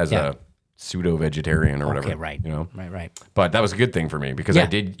as a pseudo-vegetarian or whatever. Okay, right. You know? Right. But that was a good thing for me because I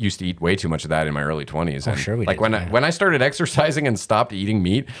did used to eat way too much of that in my early 20s. And sure we like did, when I started exercising and stopped eating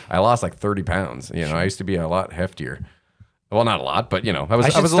meat, I lost like 30 pounds. You know, I used to be a lot heftier. Well, not a lot, but you know, I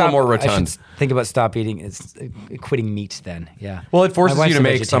was a little more rotund. I should think about quitting meat then. Yeah. Well, it forces My wife's you to a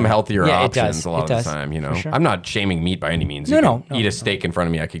make some vegetarian. healthier Yeah, it options does. a lot It of the does, time. You know, for sure. I'm not shaming meat by any means. No. Eat a steak in front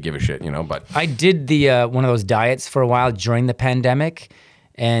of me, I could give a shit. You know, but I did the one of those diets for a while during the pandemic,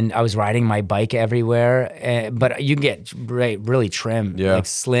 and I was riding my bike everywhere. But you get really trim, like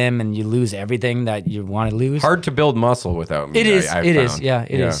slim, and you lose everything that you want to lose. hard to build muscle without meat. It is. I It found. is. Yeah.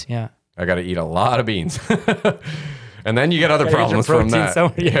 It is. Yeah. I got to eat a lot of beans. And then you get other Gotta get your problems from that.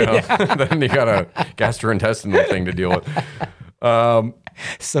 protein You know? Then you got a gastrointestinal thing to deal with.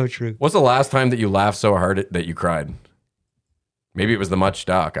 So true. What's the last time that you laughed so hard that you cried? Maybe it was the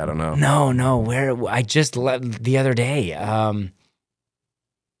MuchMusic. I don't know. No. Where I just left the other day.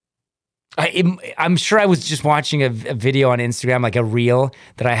 I'm sure I was just watching a video on Instagram, like a reel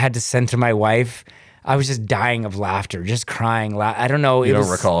that I had to send to my wife. I was just dying of laughter, just crying. I don't know. You don't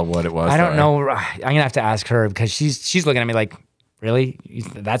recall what it was? I don't know. I'm gonna have to ask her because she's looking at me like, really?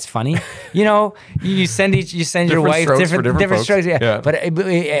 That's funny? You know, you send your wife different strokes. Yeah. But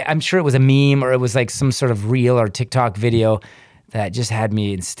I'm sure it was a meme or it was like some sort of reel or TikTok video that just had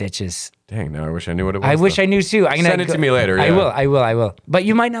me in stitches. Dang, now I wish I knew what it was. I wish I knew too. Send it to me later. Yeah. I will. But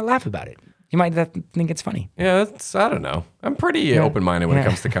you might not laugh about it. You might not think it's funny. Yeah, I don't know. I'm pretty open-minded when it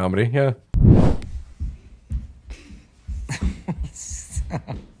comes to comedy. Yeah. No,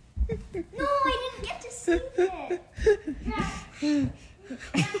 I didn't get to see it.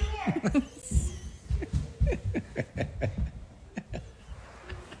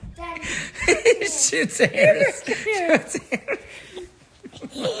 Daddy. Shoots hairs.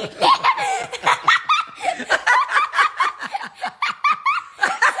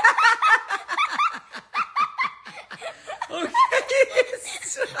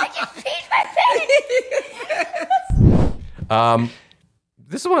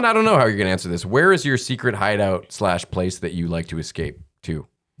 This one, I don't know how you're going to answer this. Where is your secret hideout / place that you like to escape to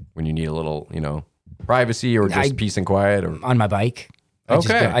when you need a little, privacy or just peace and quiet? Or On my bike.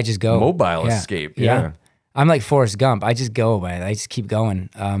 I just go. Mobile escape. Yeah. I'm like Forrest Gump. I just go, man. I just keep going.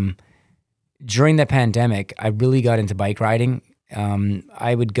 During the pandemic, I really got into bike riding.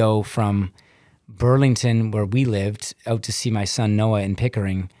 I would go from Burlington, where we lived, out to see my son Noah in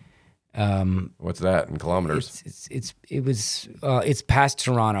Pickering. What's that in kilometers? It's past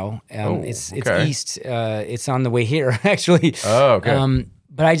Toronto. It's okay. east. It's on the way here actually. Oh, okay.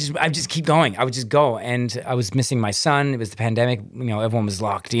 But I just keep going. I would just go, and I was missing my son. It was the pandemic. Everyone was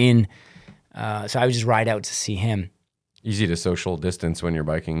locked in, so I would just ride out to see him. Easy to social distance when you're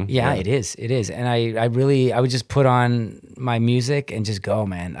biking. Yeah, it is. It is, and I would just put on my music and just go,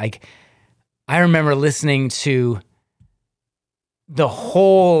 man. Like I remember listening to the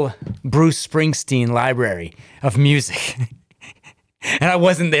whole Bruce Springsteen library of music. And I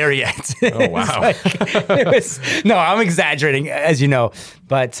wasn't there yet. Oh, wow. No, I'm exaggerating, as you know.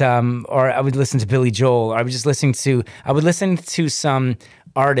 But, or I would listen to Billy Joel, or I would listen to some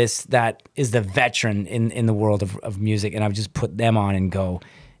artist that is the veteran in the world of music, and I would just put them on and go.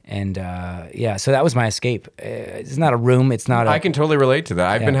 And so that was my escape. It's not a room. It's not I can totally relate to that.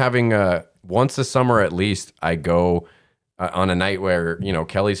 I've been having, once a summer at least, I go on a night where,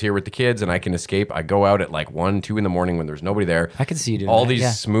 Kelly's here with the kids and I can escape. I go out at like 1, 2 in the morning when there's nobody there. I can see you doing all that,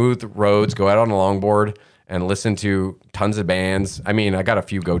 these smooth roads, go out on a longboard and listen to tons of bands. I mean, I got a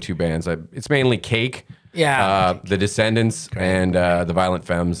few go-to bands. It's mainly Cake, The Descendants, and The Violent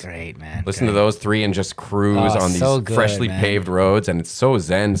Femmes. Great, man. Listen to those three and just cruise on these freshly paved roads, and it's so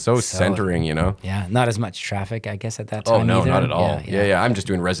zen, so centering, Yeah, not as much traffic, I guess, at that time. Oh, no, either. not at all. Yeah. I'm just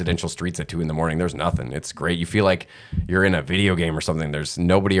doing residential streets at 2 in the morning. There's nothing. It's great. You feel like you're in a video game or something. There's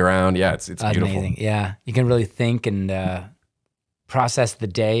nobody around. Yeah, it's beautiful. Amazing. Yeah, you can really think and process the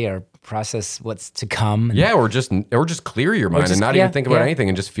day or process what's to come. Yeah, or just clear your mind and not even think about anything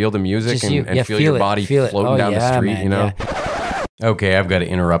and just feel the music and feel your body floating down the street, man, Yeah. Okay, I've got to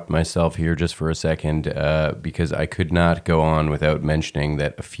interrupt myself here just for a second because I could not go on without mentioning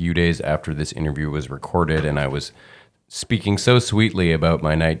that a few days after this interview was recorded and I was speaking so sweetly about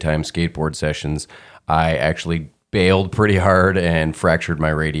my nighttime skateboard sessions, I actually bailed pretty hard and fractured my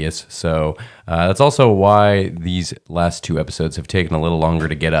radius. So that's also why these last 2 episodes have taken a little longer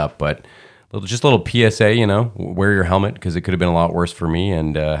to get up. But just a little PSA, you know, wear your helmet because it could have been a lot worse for me.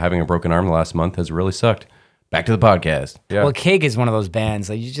 And having a broken arm the last month has really sucked. Back to the podcast. Yeah. Well, Cake is one of those bands.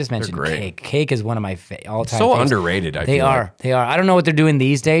 Like you just mentioned, Cake. Cake is one of my all-time. So favorites. underrated. I They feel are. like. They are. I don't know what they're doing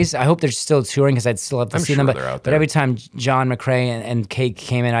these days. I hope they're still touring because I'd still have to see them. sure But, they're out but there. every time John McRae and Cake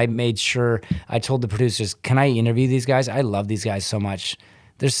came in, I made sure I told the producers, "Can I interview these guys? I love these guys so much.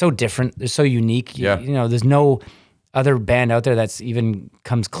 They're so different. They're so unique. Yeah. You know, there's no other band out there that's even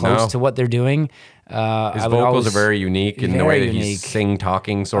comes close to what they're doing. His vocals are very unique in the way that he's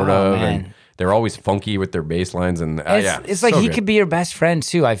talking sort of. Man. And they're always funky with their bass lines. And It's like so he good. could be your best friend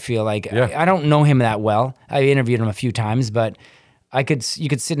too. I feel like I don't know him that well. I interviewed him a few times, but you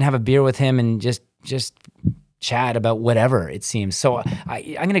could sit and have a beer with him and just chat about whatever, it seems. So I'm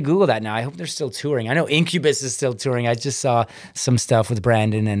going to Google that now. I hope they're still touring. I know Incubus is still touring. I just saw some stuff with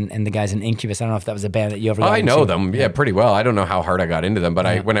Brandon and the guys in Incubus. I don't know if that was a band that you ever got I know into. them, pretty well. I don't know how hard I got into them,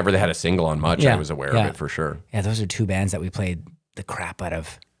 but whenever they had a single on Much, I was aware of it for sure. Yeah, those are 2 bands that we played the crap out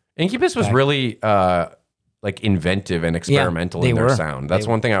of. Incubus was really like inventive and experimental in their sound. That's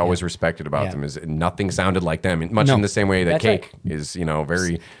one thing I always respected about them is nothing sounded like them, much in the same way that That's Cake is, you know,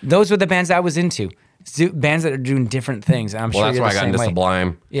 very... Those were the bands I was into. Bands that are doing different things. I'm sure Well, that's you're why I the got same into way.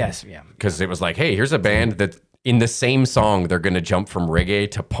 Sublime. Yes, yeah. Because it was like, hey, here's a band that in the same song, they're going to jump from reggae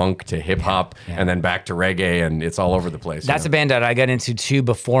to punk to hip hop and then back to reggae, and it's all over the place. That's a band that I got into too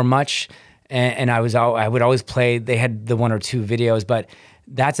before Much, and I would always play. They had the 1 or 2 videos, but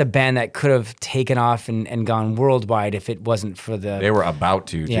that's a band that could have taken off and gone worldwide if it wasn't for the. They were about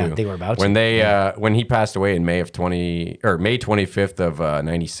to. Yeah, too. they were about when to. They when he passed away in May 25th of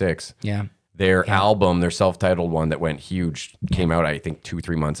 '96. Yeah. Their album, their self-titled one that went huge, came out, I think,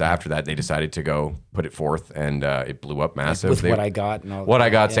 2-3 months after that. They decided to go put it forth, and it blew up massive. With What I Got and all What that. I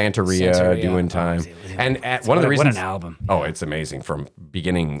Got, Yeah. Santeria, Doing Time. And one of the reasons... What an album. Oh, it's amazing from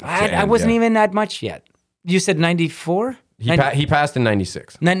beginning to end. I wasn't even that much yet. You said 94? He passed in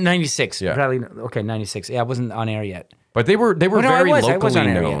 96. 96. Yeah. Probably, okay, 96. Yeah, I wasn't on air yet. But they were no, I very was locally on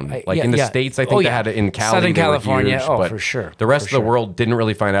air, known. yeah. Like in the States, I think they had it in Cali. Southern they were California, huge, oh, but for sure. The rest of the world didn't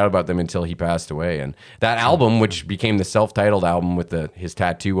really find out about them until he passed away. And that album, which became the self-titled album with his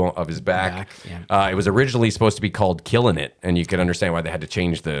tattoo of his back, it was originally supposed to be called Killin' It, and you could understand why they had to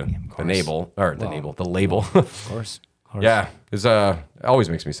change the label. Of course. Yeah, it always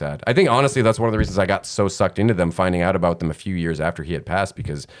makes me sad. I think honestly that's one of the reasons I got so sucked into them, finding out about them a few years after he had passed,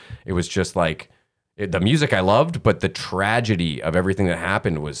 because it was just like the music I loved, but the tragedy of everything that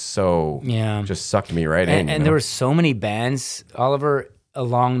happened was so just sucked me right in. And there were so many bands, Oliver,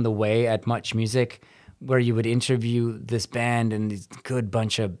 along the way at MuchMusic, where you would interview this band and this good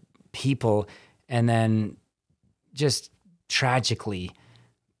bunch of people, and then just tragically,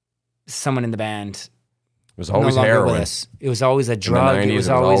 someone in the band. It was always no longer heroin. with us. It was always a drug. In the 90s, it was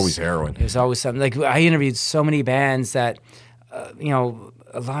always heroin. It was always something. Like I interviewed so many bands that,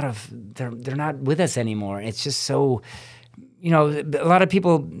 a lot of they're not with us anymore. It's just so, a lot of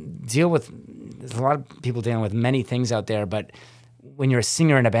people there's a lot of people dealing with many things out there, but when you're a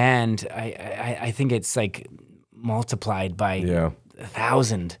singer in a band, I think it's like multiplied by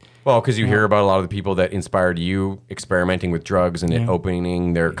 1,000. Well, because you hear about a lot of the people that inspired you experimenting with drugs and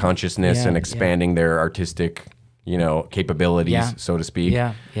opening their consciousness and expanding their artistic, capabilities, so to speak.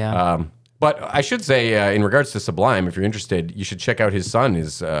 Yeah. But I should say, in regards to Sublime, if you're interested, you should check out his son.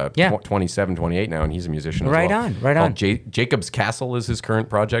 Is 27, 28 now, and he's a musician as well. Right on. Jacob's Castle is his current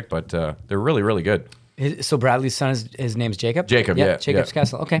project, but they're really, really good. So Bradley's son, his name's Jacob? Jacob, Jacob's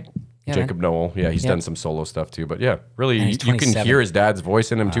Castle, okay. Yeah, Jacob Noel. He's done some solo stuff too. But really, And you he's can 27. hear his dad's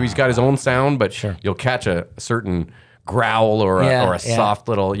voice in him too. He's got his own sound, but you'll catch a certain growl or a soft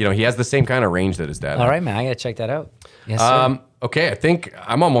little, he has the same kind of range that his dad All had. right, man, I got to check that out. Yes, sir. Okay, I think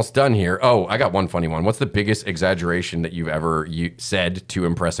I'm almost done here. Oh, I got one funny one. What's the biggest exaggeration that you've ever said to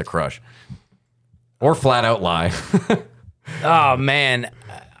impress a crush? Or flat out lie? Oh, man.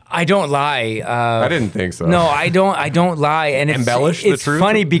 I don't lie. I didn't think so. No, I don't lie. And Embellish the it's truth?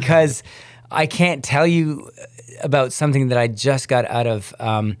 funny because I can't tell you about something that I just got out of.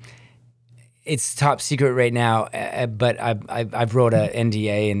 It's top secret right now, but I've wrote a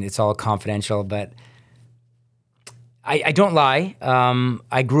NDA and it's all confidential. But I don't lie.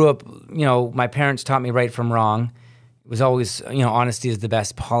 I grew up. My parents taught me right from wrong. It was always, honesty is the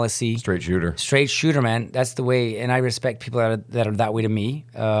best policy. Straight shooter. Straight shooter, man. That's the way, and I respect people that are that way to me.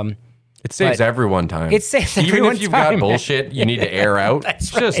 It saves everyone time. It saves Even everyone if you've time. got bullshit you need to air out,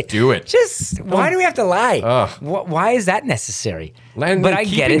 just do it. Why do we have to lie? Why is that necessary? And but I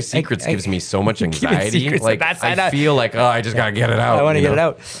get keeping it. secrets gives me so much Keeping anxiety. secrets, Like I feel like, I just gotta get it out. I want to you get it know?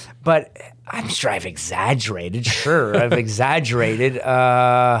 out. But I'm sure I've exaggerated. Sure, I've exaggerated.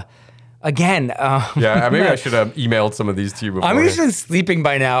 Again. Yeah, maybe I should have emailed some of these to you before. I'm usually sleeping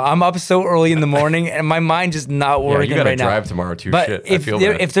by now. I'm up so early in the morning, and my mind just not working you gotta right now. drive tomorrow too. But Shit, if I feel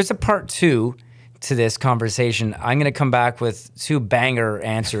bad. if there's a part 2 to this conversation, I'm going to come back with 2 banger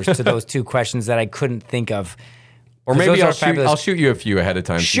answers to those 2 questions that I couldn't think of. Or 'Cause maybe those are I'll shoot you a few ahead of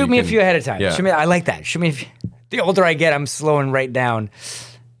time. so Shoot you me a can- few ahead of time. Yeah. I like that. Shoot me a few. The older I get, I'm slowing right down.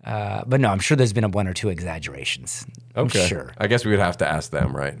 But no, I'm sure there's been 1 or 2 exaggerations. Okay. I'm sure. I guess we would have to ask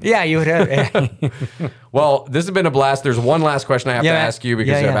them, right? Yeah, you would have. Well, this has been a blast. There's one last question I have Yeah, to man. ask you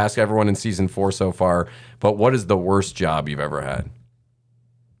because Yeah, I've yeah. asked everyone in season 4 so far. But what is the worst job you've ever had?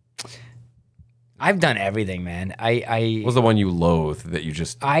 I've done everything, man. What was the one you loathed that you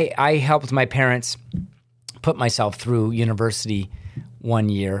just... I helped my parents put myself through university one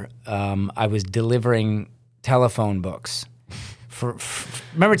year. I was delivering telephone books.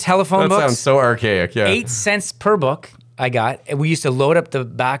 Remember telephone That books? sounds so archaic, yeah. 8 cents per book I got. And we used to load up the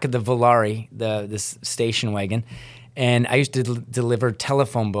back of the Volare, this station wagon, and I used to deliver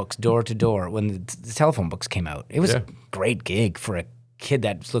telephone books door to door when the telephone books came out. It was a great gig for a kid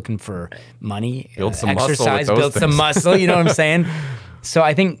that's looking for money, Build some muscle with exercise, those build some things. muscle, you know what I'm saying? So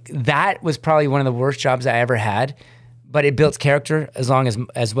I think that was probably one of the worst jobs I ever had, but it built character as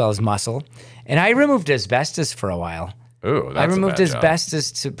well as muscle. And I removed asbestos for a while. Ooh, that's I removed a bad job.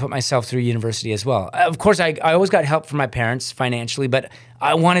 asbestos to put myself through university as well. Of course, I always got help from my parents financially, but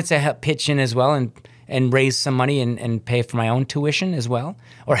I wanted to help pitch in as well and raise some money and pay for my own tuition as well,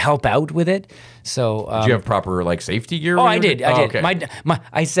 or help out with it. So Did you have proper like safety gear? Oh, when I you were- did. I did. okay.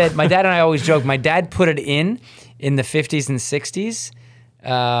 I said, my dad and I always joke, my dad put it in the 50s and 60s,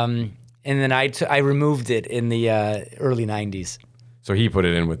 and then I removed it in the early 90s. So he put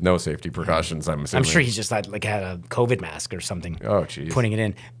it in with no safety precautions, I'm assuming. I'm sure he just had a COVID mask or something. Oh, jeez. Putting it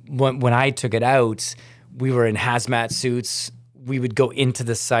in. When I took it out, we were in hazmat suits. We would go into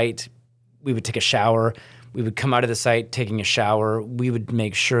the site. We would take a shower. We would come out of the site taking a shower. We would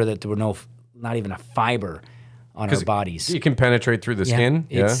make sure that there were not even a fiber on our bodies. You can penetrate through the skin?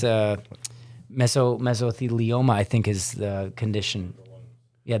 It's mesothelioma, I think, is the condition.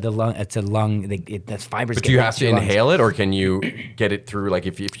 Yeah, the lung. It's a lung. That's fibers. But do you have to inhale it, or can you get it through? Like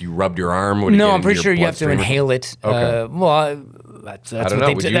if you rubbed your arm, would it No, get I'm into pretty your sure you have to bloodstream? inhale it. Okay. That's I don't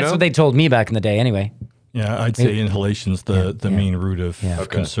know. Would you know? what they told me back in the day. Anyway, Yeah, I'd say inhalation's the main root of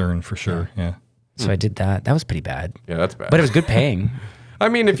concern for sure. Yeah. so I did that. That was pretty bad, Yeah, that's bad. but it was good paying. I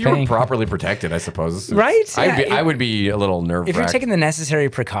mean, if you were paying. properly protected, I suppose. Right? I would be a little nerve-wracked. If you're taking the necessary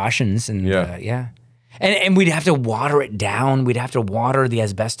precautions, and Yeah. and we'd have to water it down. We'd have to water the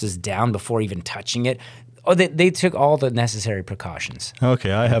asbestos down before even touching it. Oh, they took all the necessary precautions.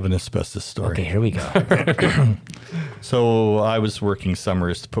 Okay, I have an asbestos story. Okay, here we go. So I was working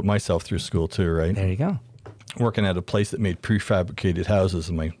summers to put myself through school too, right? There you go. Working at a place that made prefabricated houses,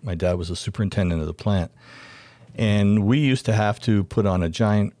 and my dad was a superintendent of the plant. And we used to have to put on a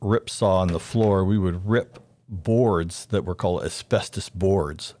giant rip saw on the floor. We would rip boards that were called asbestos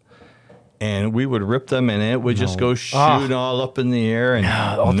boards. And we would rip them, and it would just go shooting all up in the air, and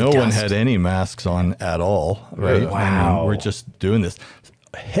all the no one dust. had any masks on at all, right? Wow. I mean, we're just doing this.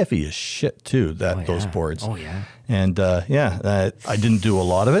 Heavy as shit, too, those boards. Oh, yeah. And, I didn't do a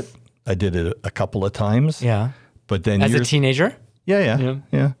lot of it. I did it a couple of times. Yeah. But then As a teenager?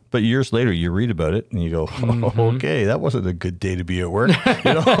 Yeah. But years later, you read about it and you go, okay, that wasn't a good day to be at work.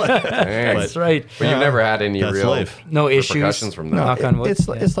 You know? That's right. But you've never had any That's real life. No issues. repercussions from that. Knock on wood.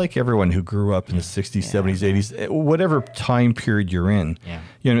 It's like everyone who grew up in the 60s, 70s, 80s, whatever time period you're in. Yeah.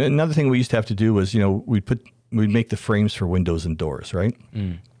 You know, another thing we used to have to do was, we'd make the frames for windows and doors, right?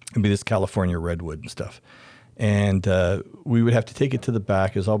 It'd be this California redwood and stuff. And we would have to take it to the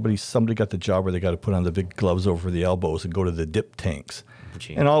back as somebody got the job where they got to put on the big gloves over the elbows and go to the dip tanks.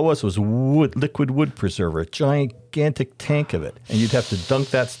 And all it was liquid wood preserver, a gigantic tank of it. And you'd have to dunk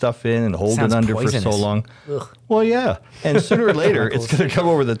that stuff in and hold Sounds it under poisonous. for so long. Well, yeah. And sooner or later, it's going to come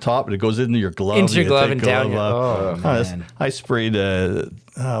over the top and it goes into your glove. Into your you glove take and down your- off. oh, man. I sprayed,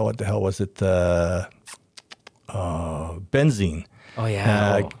 what the hell was it? Benzene. Oh,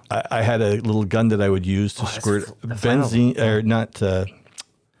 yeah. I had a little gun that I would use to squirt benzene, or not.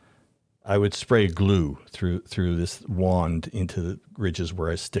 I would spray glue through this wand into the ridges where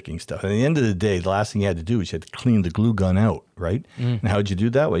I was sticking stuff. And at the end of the day, the last thing you had to do is you had to clean the glue gun out, right? And how'd you do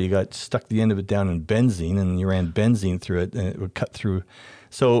that? Well, you stuck the end of it down in benzene, and you ran benzene through it, and it would cut through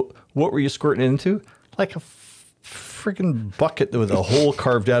So what were you squirting it into? Like a freaking bucket with a hole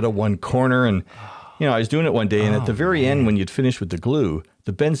carved out of one corner. And, I was doing it one day, and at the very end, when you'd finish with the glue,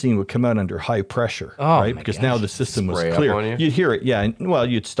 the benzene would come out under high pressure, right? Because now the system was Spray clear. up on you? You'd hear it, yeah. And, well,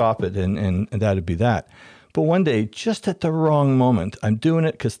 you'd stop it, and that'd be that. But one day, just at the wrong moment, I'm doing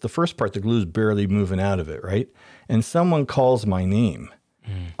it because the first part, the glue's barely moving out of it, right? And someone calls my name.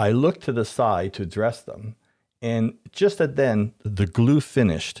 I look to the side to address them, and just at then, the glue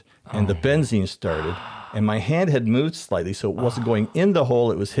finished, and the benzene started, and my hand had moved slightly, so it wasn't going in the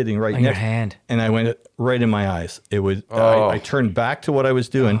hole, it was hitting right On next. your hand. And I went right in my eyes. It was. I turned back to what I was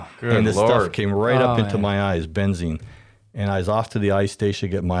doing, and the stuff Lord. came right up into my eyes, benzene. And I was off to the eye station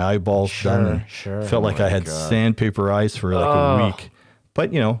to get my eyeballs done. And felt like I had sandpaper eyes for like a week.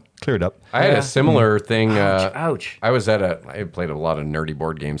 But, cleared up. I had a similar thing. Ouch. I played a lot of nerdy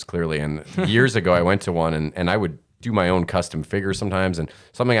board games, clearly. And years ago, I went to one, and I would do my own custom figures sometimes. And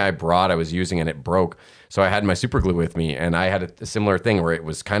something I brought, I was using, and it broke. So I had my super glue with me, and I had a similar thing where it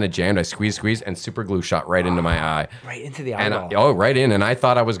was kind of jammed. I squeezed, and super glue shot right into my eye. Right into the eyeball. And right in. And I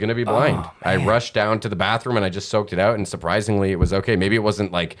thought I was going to be blind. I rushed down to the bathroom, and I just soaked it out. And surprisingly, it was okay. Maybe it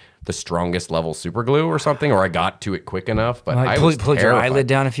wasn't like the strongest level super glue or something, or I got to it quick enough. But I was pulled your terrified. eyelid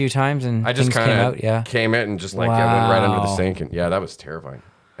down a few times, and I just things came out. kind of came in and just went right under the sink. And that was terrifying.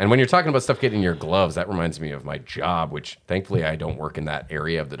 And when you're talking about stuff getting in your gloves, that reminds me of my job, which thankfully I don't work in that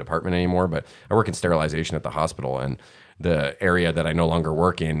area of the department anymore, but I work in sterilization at the hospital, and the area that I no longer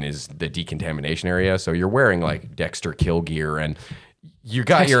work in is the decontamination area. So you're wearing like Dexter kill gear, and you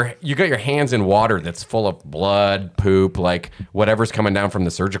got your hands in water that's full of blood, poop, like whatever's coming down from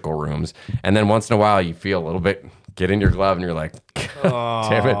the surgical rooms. And then once in a while you feel a little bit get in your glove and you're like,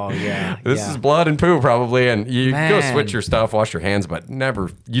 damn it. This is blood and poo probably. And you go switch your stuff, wash your hands, but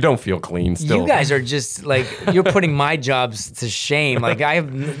you don't feel clean still. You guys are just like, you're putting my jobs to shame. Like I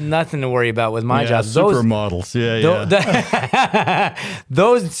have nothing to worry about with my job. Supermodels.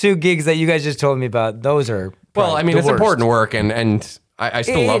 Those two gigs that you guys just told me about, those are well, I mean, it's worst. important work, and I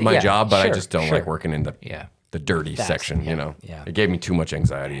still love my job, but I just don't sure. like working in the dirty section, Yeah. It gave me too much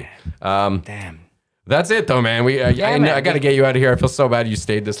anxiety. Damn. That's it though, man. I got to get you out of here. I feel so bad you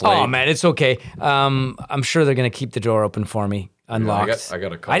stayed this late. Oh man, it's okay. I'm sure they're gonna keep the door open for me, unlocked. I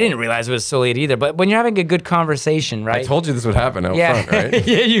got a call. I didn't realize it was so late either. But when you're having a good conversation, right? I told you this would happen out front, right?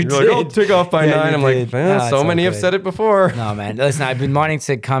 Yeah, you did. Like, oh, take off by 9. I'm like, so many have said it before. No, man. Listen, I've been wanting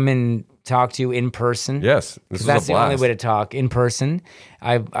to come and talk to you in person. Yes, this was that's a the blast. only way to talk in person.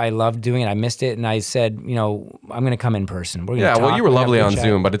 I loved doing it. I missed it, and I said, I'm going to come in person. We're gonna talk. Well, you were We're gonna lovely have a on chat.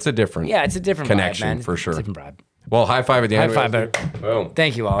 Zoom, but it's a different it's a different connection vibe, man. for sure. It's a different vibe. Well, high five at the end. High five. Boom.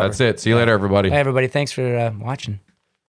 Thank you, Oliver. That's it. See you later, everybody. Hey, everybody. Thanks for watching.